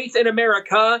think faith in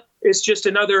America is just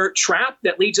another trap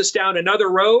that leads us down another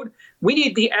road. We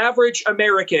need the average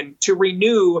American to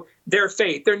renew their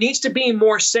faith. There needs to be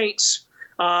more saints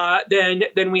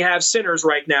than we have sinners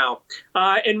right now.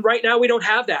 And right now we don't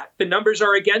have that. The numbers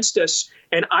are against us,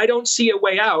 and I don't see a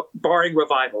way out barring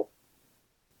revival.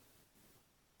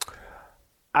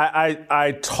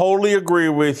 I totally agree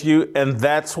with you, and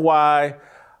that's why,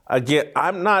 again,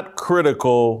 I'm not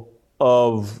critical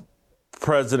of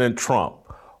President Trump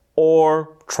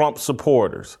or Trump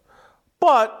supporters,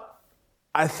 but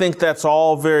I think that's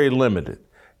all very limited.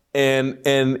 And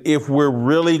if we're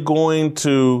really going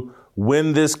to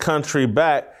win this country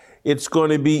back, it's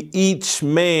going to be each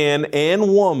man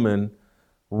and woman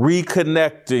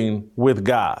reconnecting with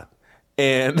God.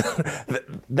 And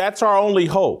that's our only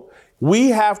hope. We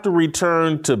have to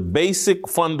return to basic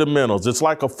fundamentals. It's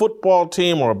like a football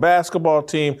team or a basketball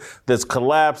team that's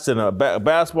collapsed, and a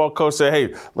basketball coach say,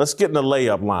 hey, let's get in the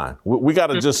layup line. We got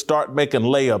to just start making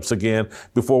layups again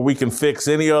before we can fix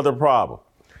any other problem.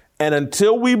 And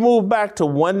until we move back to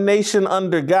one nation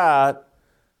under God,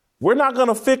 we're not going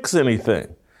to fix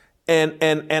anything.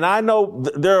 And I know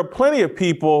there are plenty of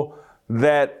people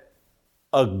that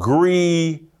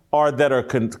agree or that are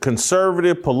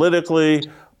conservative politically,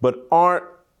 but aren't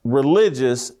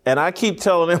religious. And I keep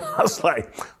telling them, I was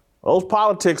like, those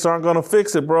politics aren't going to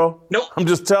fix it, bro. Nope. I'm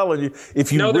just telling you,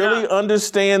 if you really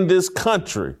understand this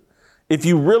country,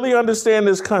 George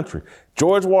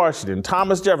Washington,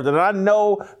 Thomas Jefferson, and I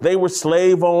know they were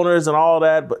slave owners and all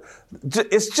that, but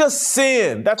it's just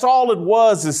sin. That's all it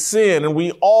was, is sin. And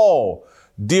we all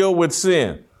deal with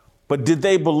sin. But did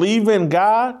they believe in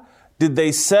God? Did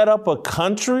they set up a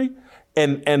country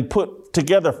and put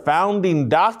together founding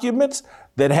documents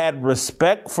that had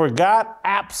respect for God?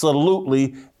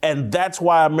 Absolutely. And that's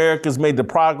why America's made the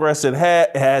progress it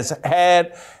has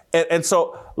had. And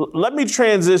so let me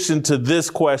transition to this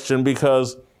question,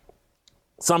 because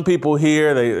some people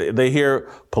here, they hear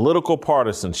political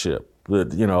partisanship.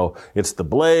 You know, it's the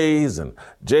Blaze and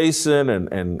Jason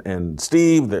and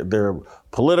Steve. They're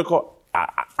political.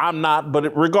 I'm not,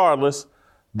 but regardless,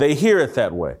 they hear it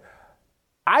that way.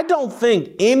 I don't think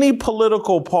any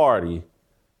political party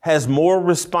has more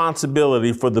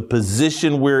responsibility for the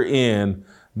position we're in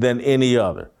than any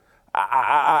other.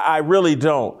 I really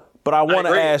don't. But I want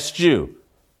to ask you,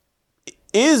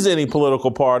 is any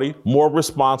political party more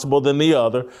responsible than the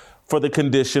other for the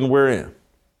condition we're in?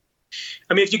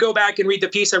 I mean, if you go back and read the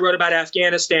piece I wrote about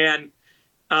Afghanistan,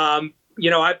 I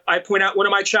point out one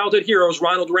of my childhood heroes,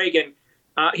 Ronald Reagan.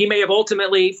 He may have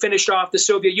ultimately finished off the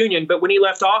Soviet Union, but when he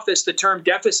left office, the term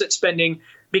deficit spending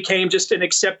became just an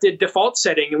accepted default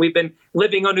setting, and we've been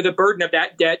living under the burden of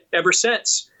that debt ever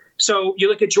since. So you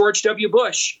look at George W.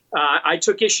 Bush. I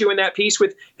took issue in that piece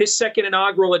with his second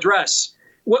inaugural address.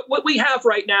 What we have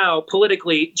right now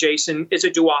politically, Jason, is a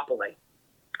duopoly.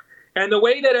 And the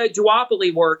way that a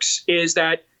duopoly works is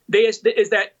that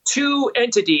two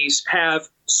entities have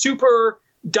super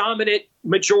dominant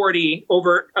majority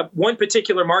over one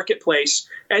particular marketplace.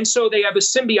 And so they have a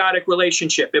symbiotic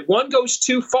relationship. If one goes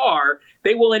too far,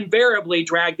 they will invariably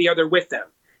drag the other with them.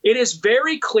 It is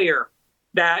very clear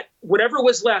that whatever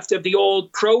was left of the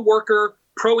old pro-worker,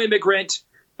 pro-immigrant,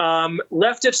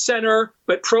 left of center,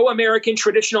 but pro-American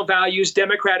traditional values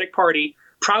Democratic Party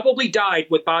probably died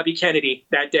with Bobby Kennedy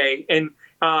that day in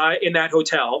that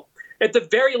hotel. At the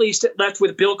very least, it left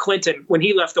with Bill Clinton when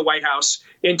he left the White House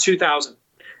in 2000.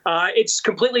 It's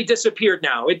completely disappeared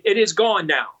now. It is gone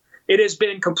now. It has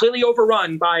been completely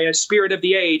overrun by a spirit of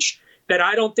the age that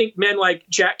I don't think men like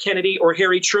Jack Kennedy or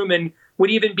Harry Truman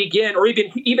would even begin, or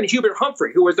even Hubert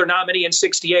Humphrey, who was their nominee in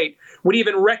 '68, would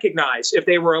even recognize if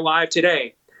they were alive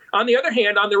today. On the other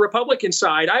hand, on the Republican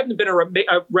side, I haven't been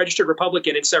a registered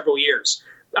Republican in several years.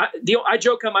 I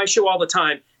joke on my show all the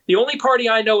time. The only party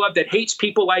I know of that hates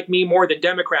people like me more than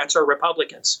Democrats are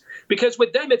Republicans, because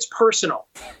with them, it's personal.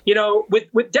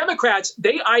 With Democrats,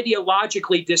 they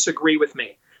ideologically disagree with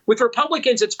me. With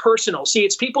Republicans, it's personal. See,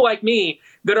 it's people like me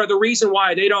that are the reason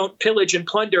why they don't pillage and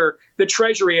plunder the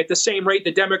Treasury at the same rate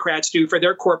the Democrats do for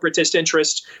their corporatist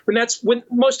interests. When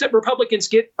most Republicans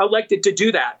get elected to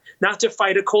do that, not to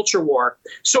fight a culture war.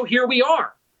 So here we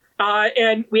are.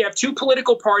 And we have two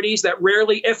political parties that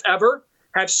rarely, if ever,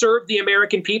 have served the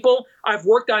American people. I've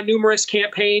worked on numerous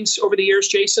campaigns over the years,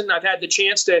 Jason. I've had the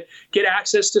chance to get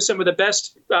access to some of the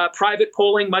best private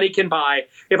polling money can buy.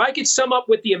 If I could sum up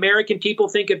what the American people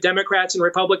think of Democrats and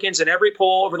Republicans in every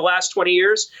poll over the last 20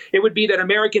 years, it would be that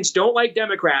Americans don't like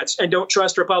Democrats and don't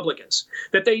trust Republicans.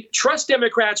 That they trust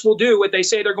Democrats will do what they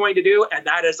say they're going to do, and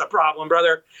that is the problem,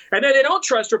 brother. And then they don't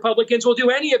trust Republicans will do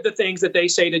any of the things that they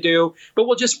say to do, but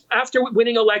will just, after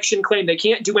winning election, claim they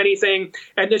can't do anything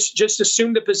and just assume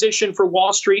the position for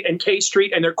Wall Street and K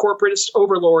Street and their corporatist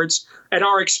overlords at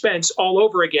our expense all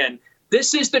over again.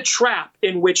 This is the trap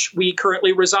in which we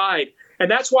currently reside.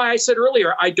 And that's why I said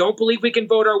earlier, I don't believe we can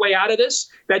vote our way out of this.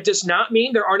 That does not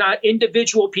mean there are not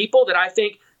individual people that I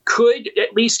think could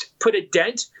at least put a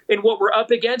dent in what we're up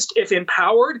against if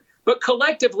empowered. But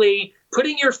collectively,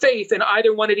 putting your faith in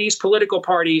either one of these political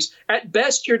parties, at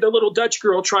best, you're the little Dutch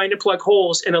girl trying to plug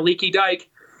holes in a leaky dike.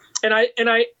 And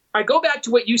I go back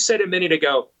to what you said a minute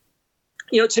ago.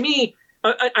 To me,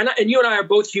 and you and I are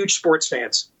both huge sports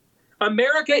fans.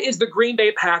 America is the Green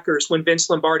Bay Packers when Vince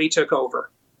Lombardi took over.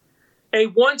 A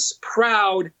once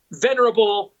proud,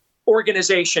 venerable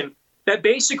organization that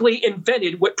basically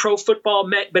invented what pro football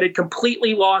meant, but had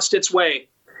completely lost its way.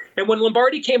 And when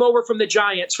Lombardi came over from the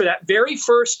Giants for that very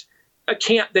first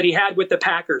camp that he had with the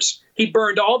Packers, he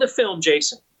burned all the film,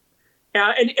 Jason.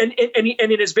 And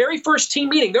in his very first team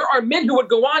meeting, there are men who would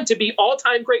go on to be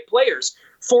all-time great players.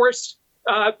 Forrest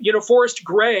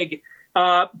Gregg,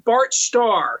 Bart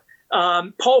Starr.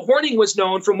 Paul Hornung was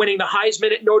known from winning the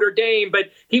Heisman at Notre Dame,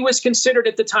 but he was considered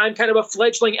at the time kind of a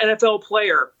fledgling NFL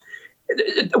player.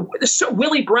 So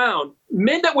Willie Brown,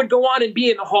 men that would go on and be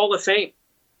in the Hall of Fame.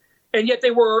 And yet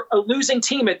they were a losing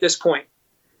team at this point.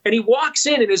 And he walks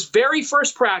in his very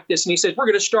first practice and he says, we're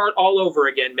going to start all over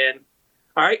again, men.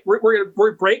 All right,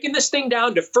 we're breaking this thing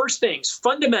down to first things,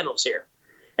 fundamentals here.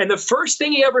 And the first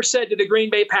thing he ever said to the Green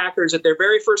Bay Packers at their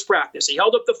very first practice, he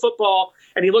held up the football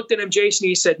and he looked at him, Jason,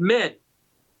 he said, men,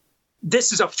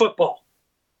 this is a football.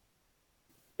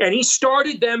 And he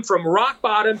started them from rock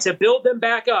bottom to build them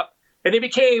back up. And they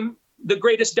became the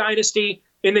greatest dynasty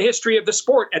in the history of the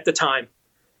sport at the time.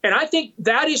 And I think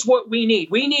that is what we need.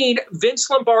 We need Vince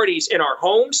Lombardis in our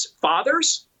homes,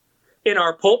 fathers, in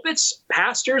our pulpits,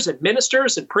 pastors and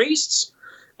ministers and priests,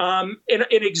 in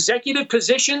executive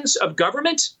positions of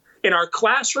government, in our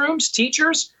classrooms,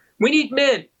 teachers. We need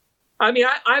men. I mean,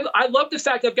 I love the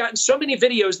fact I've gotten so many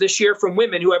videos this year from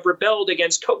women who have rebelled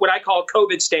against what I call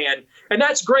COVID stand. And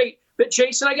that's great. But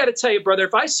Jason, I got to tell you, brother,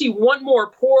 if I see one more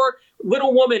poor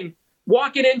little woman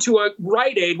walking into a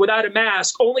Rite Aid without a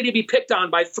mask only to be picked on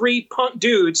by three punk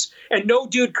dudes and no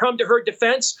dude come to her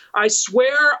defense, I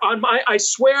swear on my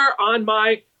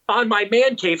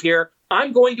man cave here,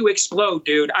 I'm going to explode,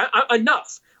 dude.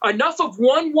 Enough of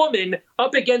one woman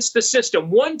up against the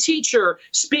system, one teacher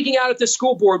speaking out at the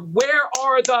school board. Where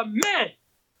are the men?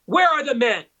 Where are the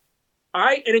men? All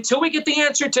right. And until we get the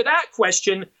answer to that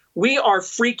question, we are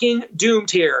freaking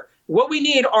doomed here. What we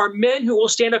need are men who will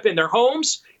stand up in their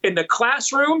homes, in the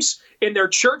classrooms, in their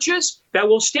churches, that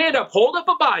will stand up, hold up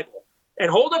a Bible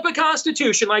and hold up a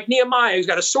Constitution like Nehemiah, who's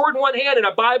got a sword in one hand and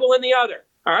a Bible in the other.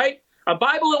 All right. A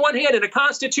Bible in one hand and a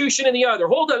Constitution in the other.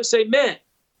 Hold up and say, men,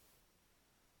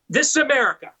 this is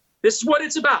America. This is what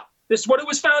it's about. This is what it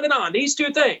was founded on. These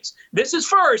two things. This is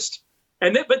first,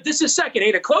 but this is second.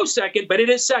 Ain't a close second, but it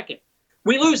is second.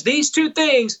 We lose these two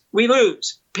things, we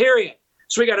lose, period.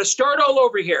 So we got to start all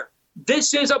over here.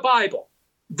 This is a Bible.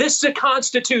 This is a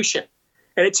Constitution.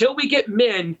 And until we get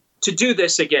men to do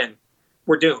this again,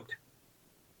 we're doomed.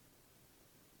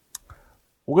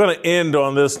 We're going to end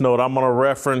on this note. I'm going to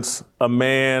reference a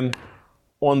man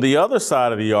on the other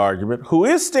side of the argument who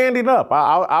is standing up.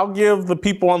 I'll give the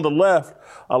people on the left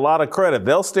a lot of credit.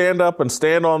 They'll stand up and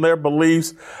stand on their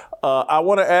beliefs. I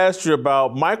want to ask you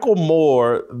about Michael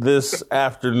Moore this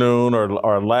afternoon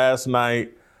or last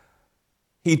night.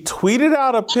 He tweeted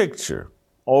out a picture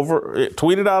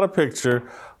tweeted out a picture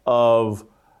of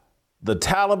the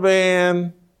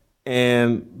Taliban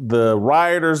and the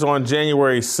rioters on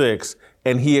January 6th,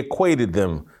 and he equated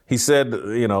them. He said,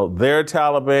 their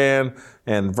Taliban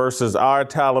and versus our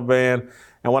Taliban.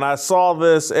 And when I saw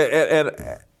this, and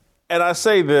I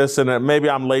say this, and maybe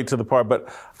I'm late to the part,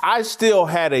 but I still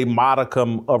had a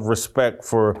modicum of respect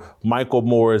for Michael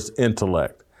Moore's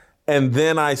intellect. And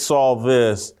then I saw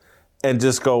this and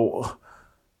just go,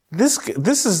 this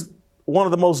is one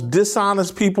of the most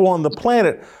dishonest people on the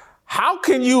planet. How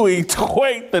can you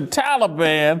equate the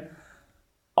Taliban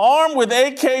armed with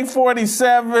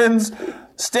AK-47s,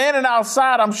 standing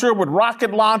outside, I'm sure, with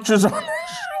rocket launchers on their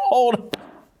shoulder,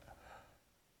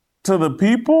 to the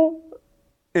people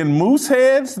in moose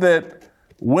heads that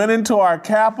went into our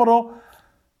capital?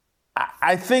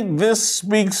 I think this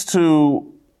speaks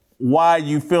to why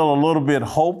you feel a little bit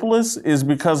hopeless, is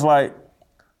because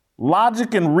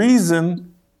logic and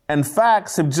reason and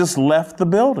facts have just left the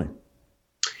building.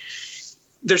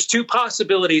 There's two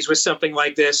possibilities with something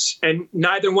like this, and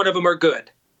neither one of them are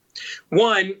good.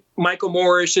 One, Michael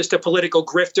Moore is just a political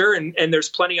grifter, and there's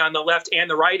plenty on the left and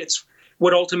the right. It's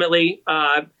what ultimately,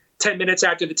 10 minutes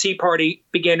after the Tea Party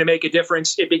began to make a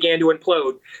difference, it began to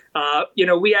implode.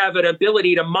 We have an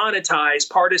ability to monetize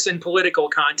partisan political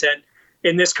content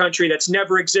in this country that's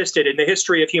never existed in the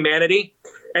history of humanity.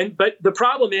 But the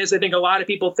problem is, I think a lot of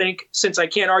people think, since I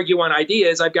can't argue on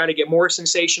ideas, I've got to get more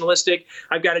sensationalistic.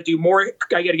 I've got to do more.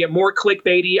 I got to get more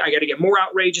clickbaity. I got to get more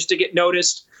outrageous to get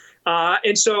noticed.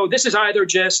 And so this is either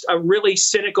just a really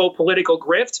cynical political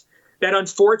grift that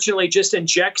unfortunately just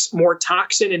injects more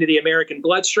toxin into the American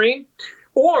bloodstream,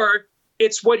 or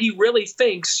it's what he really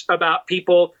thinks about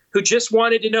people who just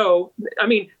wanted to know. I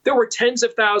mean, there were tens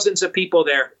of thousands of people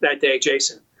there that day,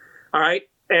 Jason. All right.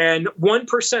 And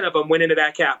 1% of them went into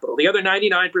that Capitol. The other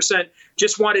 99%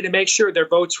 just wanted to make sure their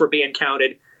votes were being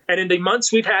counted. And in the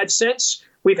months we've had since,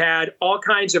 we've had all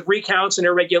kinds of recounts and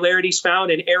irregularities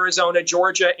found in Arizona,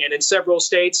 Georgia, and in several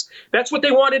states. That's what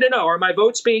they wanted to know. Are my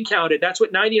votes being counted? That's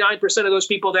what 99% of those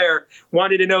people there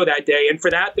wanted to know that day. And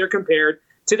for that, they're compared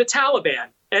to the Taliban.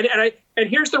 And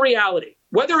here's the reality.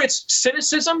 Whether it's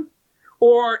cynicism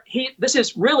or this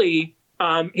is really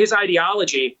his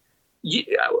ideology,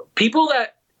 people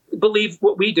that believe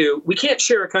what we do, we can't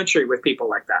share a country with people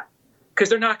like that because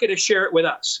they're not going to share it with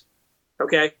us.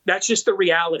 Okay? That's just the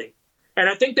reality. And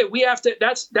I think that we have to,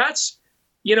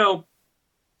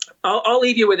 I'll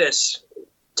leave you with this.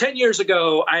 10 years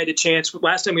ago, I had a chance,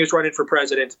 last time he was running for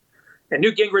president, and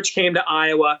Newt Gingrich came to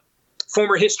Iowa,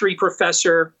 former history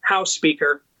professor, House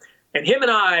Speaker, and him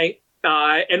and I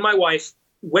and my wife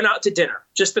went out to dinner,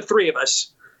 just the three of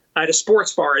us, at a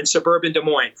sports bar in suburban Des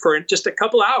Moines for just a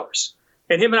couple hours.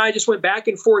 And him and I just went back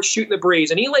and forth shooting the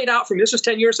breeze. And he laid out for me, this was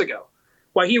 10 years ago,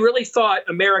 why he really thought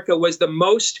America was the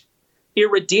most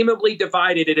irredeemably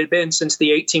divided it had been since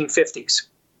the 1850s.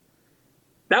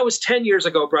 That was 10 years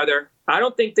ago, brother. I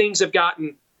don't think things have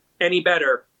gotten any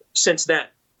better since then.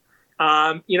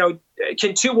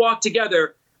 Can two walk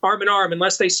together arm in arm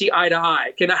unless they see eye to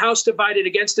eye? Can a house divided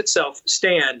against itself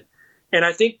stand? And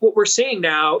I think what we're seeing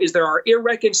now is there are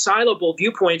irreconcilable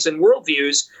viewpoints and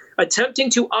worldviews attempting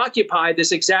to occupy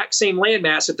this exact same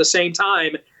landmass at the same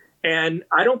time. And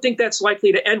I don't think that's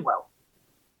likely to end well.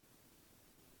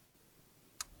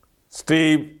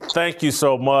 Steve, thank you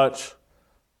so much.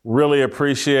 Really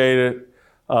appreciate it.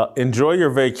 Enjoy your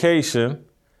vacation,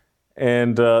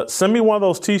 and send me one of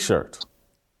those T-shirts.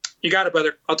 You got it,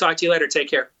 brother. I'll talk to you later. Take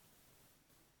care.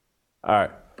 All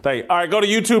right. Thank you. All right. Go to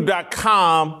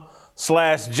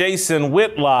youtube.com/Jason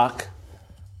Whitlock.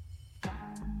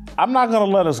 I'm not going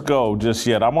to let us go just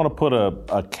yet. I'm going to put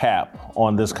a cap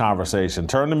on this conversation.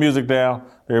 Turn the music down.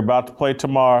 They're about to play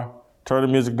tomorrow. Turn the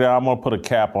music down. I'm going to put a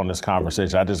cap on this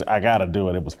conversation. I got to do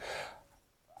it.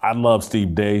 I love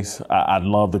Steve Deace. I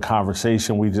love the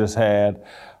conversation we just had.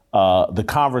 The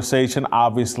conversation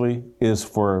obviously is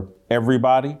for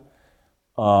everybody.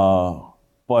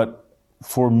 But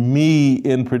for me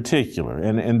in particular,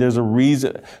 and there's a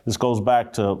reason, this goes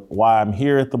back to why I'm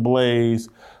here at the Blaze,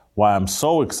 why I'm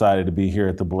so excited to be here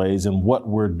at the Blaze and what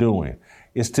we're doing,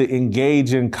 is to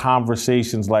engage in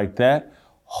conversations like that,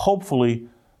 hopefully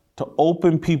to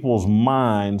open people's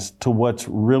minds to what's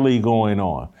really going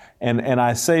on. And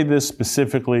I say this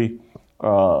specifically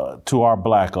to our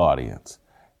Black audience.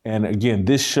 And again,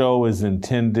 this show is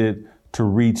intended to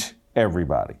reach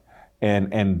everybody.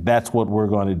 And that's what we're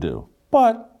going to do.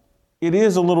 But it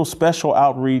is a little special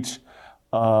outreach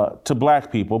to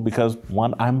Black people because,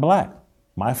 one, I'm Black.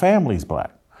 My family's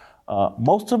Black.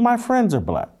 Most of my friends are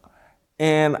Black.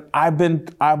 And I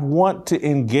want to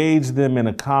engage them in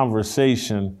a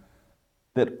conversation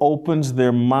that opens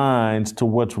their minds to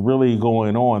what's really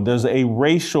going on. There's a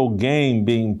racial game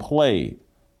being played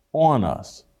on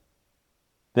us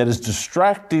that is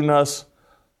distracting us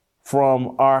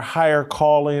from our higher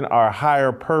calling, our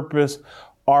higher purpose,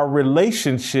 our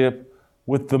relationship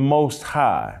with the Most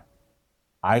High.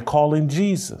 I call him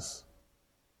Jesus.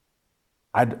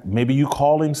 Maybe you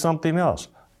call him something else,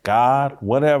 God,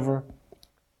 whatever.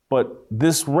 But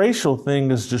this racial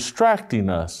thing is distracting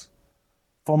us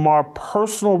from our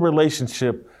personal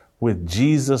relationship with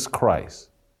Jesus Christ.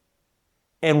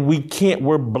 And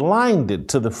we're blinded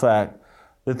to the fact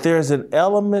that there's an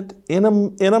element in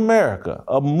America,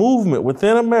 a movement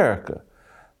within America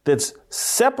that's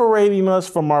separating us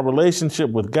from our relationship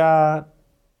with God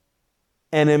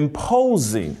and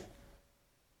imposing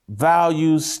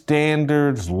values,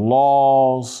 standards,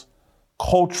 laws,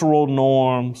 cultural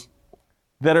norms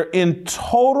that are in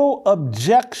total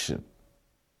objection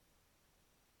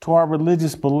to our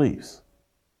religious beliefs.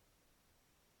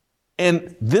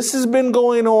 And this has been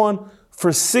going on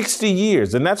for 60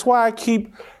 years. And that's why I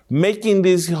keep making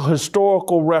these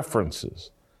historical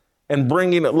references and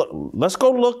bringing it. Let's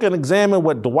go look and examine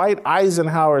what Dwight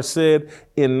Eisenhower said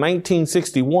in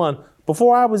 1961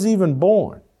 before I was even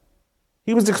born.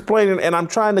 He was explaining, and I'm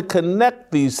trying to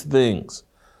connect these things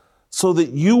so that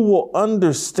you will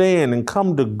understand and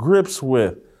come to grips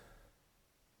with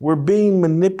we're being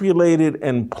manipulated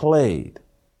and played,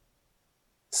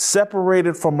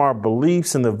 separated from our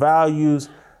beliefs and the values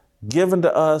given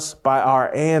to us by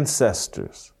our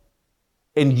ancestors.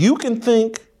 And you can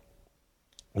think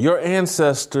your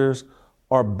ancestors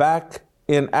are back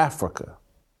in Africa.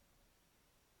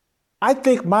 I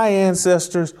think my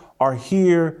ancestors are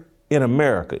here in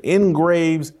America, in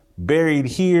graves buried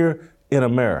here in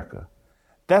America.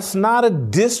 That's not a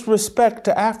disrespect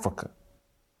to Africa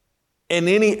and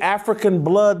any African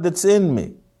blood that's in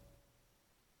me.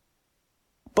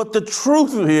 But the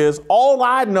truth is, all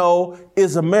I know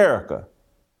is America.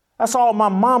 That's all my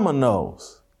mama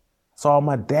knows. That's all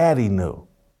my daddy knew.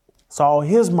 That's all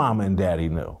his mama and daddy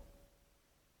knew.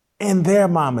 And their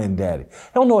mama and daddy.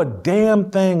 They don't know a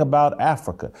damn thing about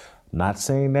Africa. Not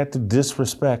saying that to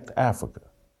disrespect Africa.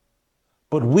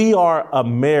 But we are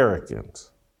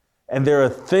Americans. And there are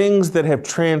things that have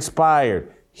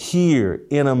transpired here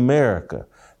in America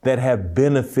that have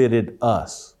benefited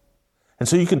us. And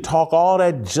so you can talk all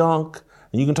that junk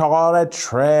and you can talk all that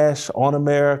trash on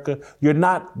America. You're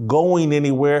not going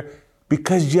anywhere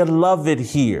because you love it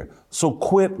here. So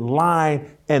quit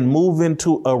lying and move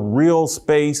into a real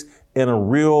space and a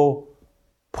real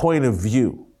point of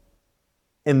view.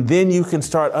 And then you can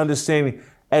start understanding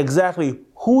exactly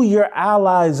who your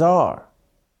allies are.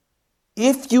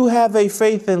 If you have a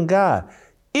faith in God,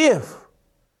 if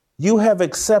you have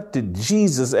accepted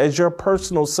Jesus as your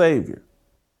personal Savior,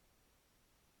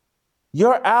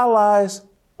 your allies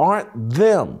aren't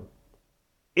them.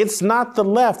 It's not the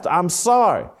left. I'm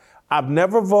sorry. I've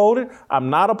never voted. I'm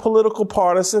not a political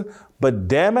partisan, but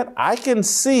damn it, I can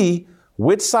see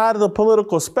which side of the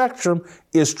political spectrum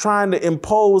is trying to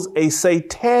impose a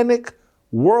satanic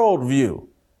worldview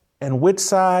and which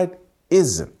side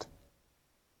isn't.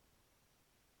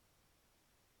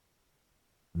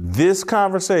 This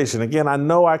conversation, again, I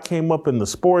know I came up in the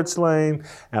sports lane,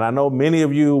 and I know many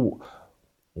of you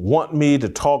want me to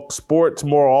talk sports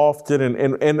more often,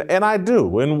 and I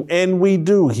do, and we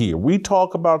do here. We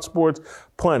talk about sports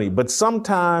plenty, but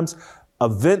sometimes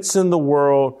events in the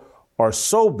world are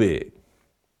so big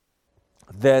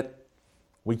that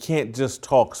we can't just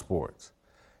talk sports.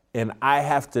 And I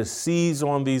have to seize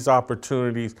on these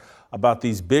opportunities about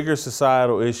these bigger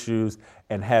societal issues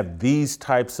and have these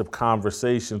types of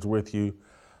conversations with you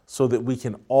so that we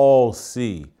can all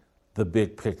see the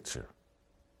big picture.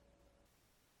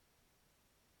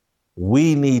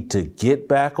 We need to get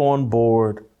back on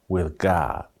board with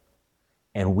God.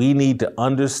 And we need to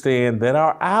understand that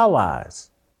our allies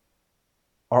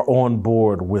are on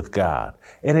board with God.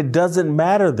 And it doesn't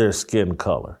matter their skin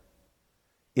color.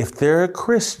 If they're a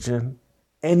Christian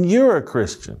and you're a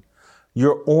Christian,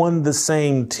 you're on the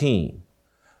same team.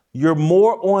 You're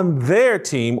more on their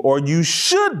team, or you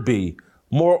should be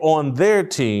more on their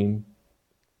team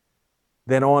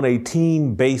than on a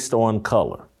team based on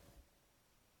color.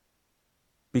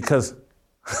 Because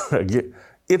again,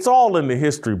 it's all in the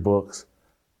history books.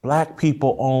 Black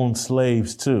people owned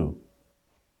slaves too,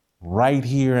 right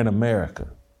here in America.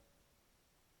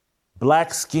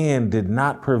 Black skin did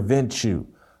not prevent you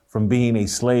from being a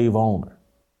slave owner.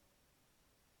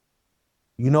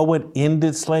 You know what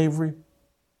ended slavery?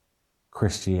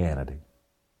 Christianity.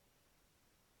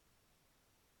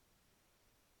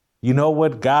 You know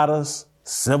what got us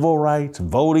civil rights,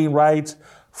 voting rights,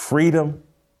 freedom,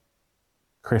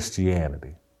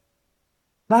 Christianity,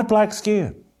 not black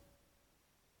skin.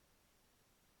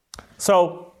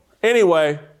 So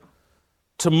anyway,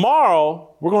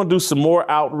 tomorrow we're going to do some more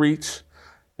outreach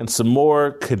and some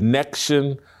more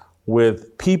connection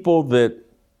with people that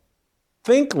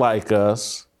think like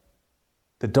us,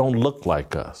 that don't look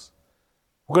like us.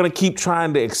 We're going to keep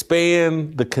trying to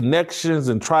expand the connections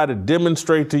and try to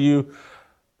demonstrate to you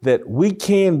that we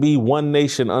can be one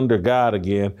nation under God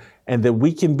again, and that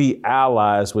we can be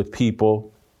allies with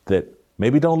people that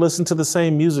maybe don't listen to the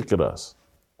same music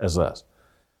as us.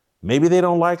 Maybe they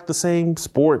don't like the same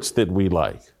sports that we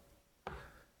like.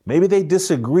 Maybe they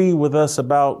disagree with us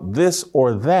about this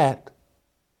or that,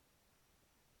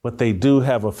 but they do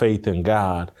have a faith in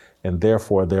God, and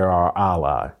therefore they're our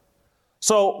ally.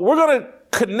 So we're going to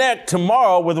connect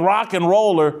tomorrow with rock and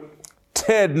roller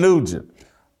Ted Nugent.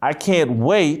 I can't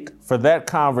wait for that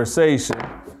conversation.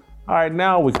 All right,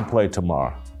 now we can play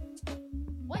Tamara.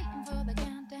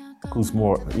 Who's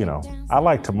more, I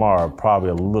like Tamara probably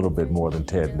a little bit more than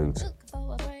Ted Nugent.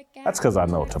 That's because I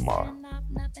know Tamara.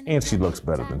 And she looks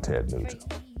better than Ted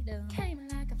Nugent.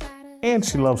 And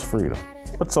she loves freedom.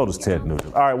 But so does Ted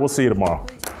Nugent. All right, we'll see you tomorrow.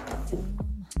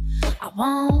 I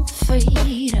want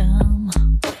freedom.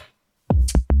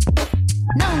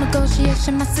 No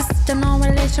negotiation, my sister, no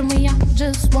relation. We all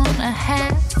just wanna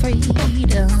have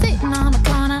freedom. Sitting on the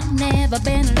corner, never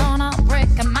been alone. I'm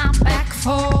breaking my back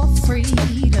for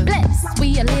freedom. Blessed,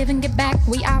 we are living, get back.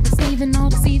 We are receiving, no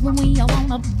deceiving. We all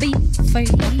wanna be free.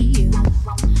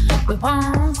 We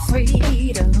want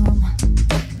freedom.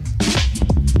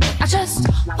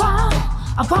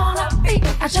 I wanna be.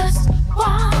 I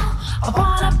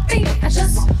wanna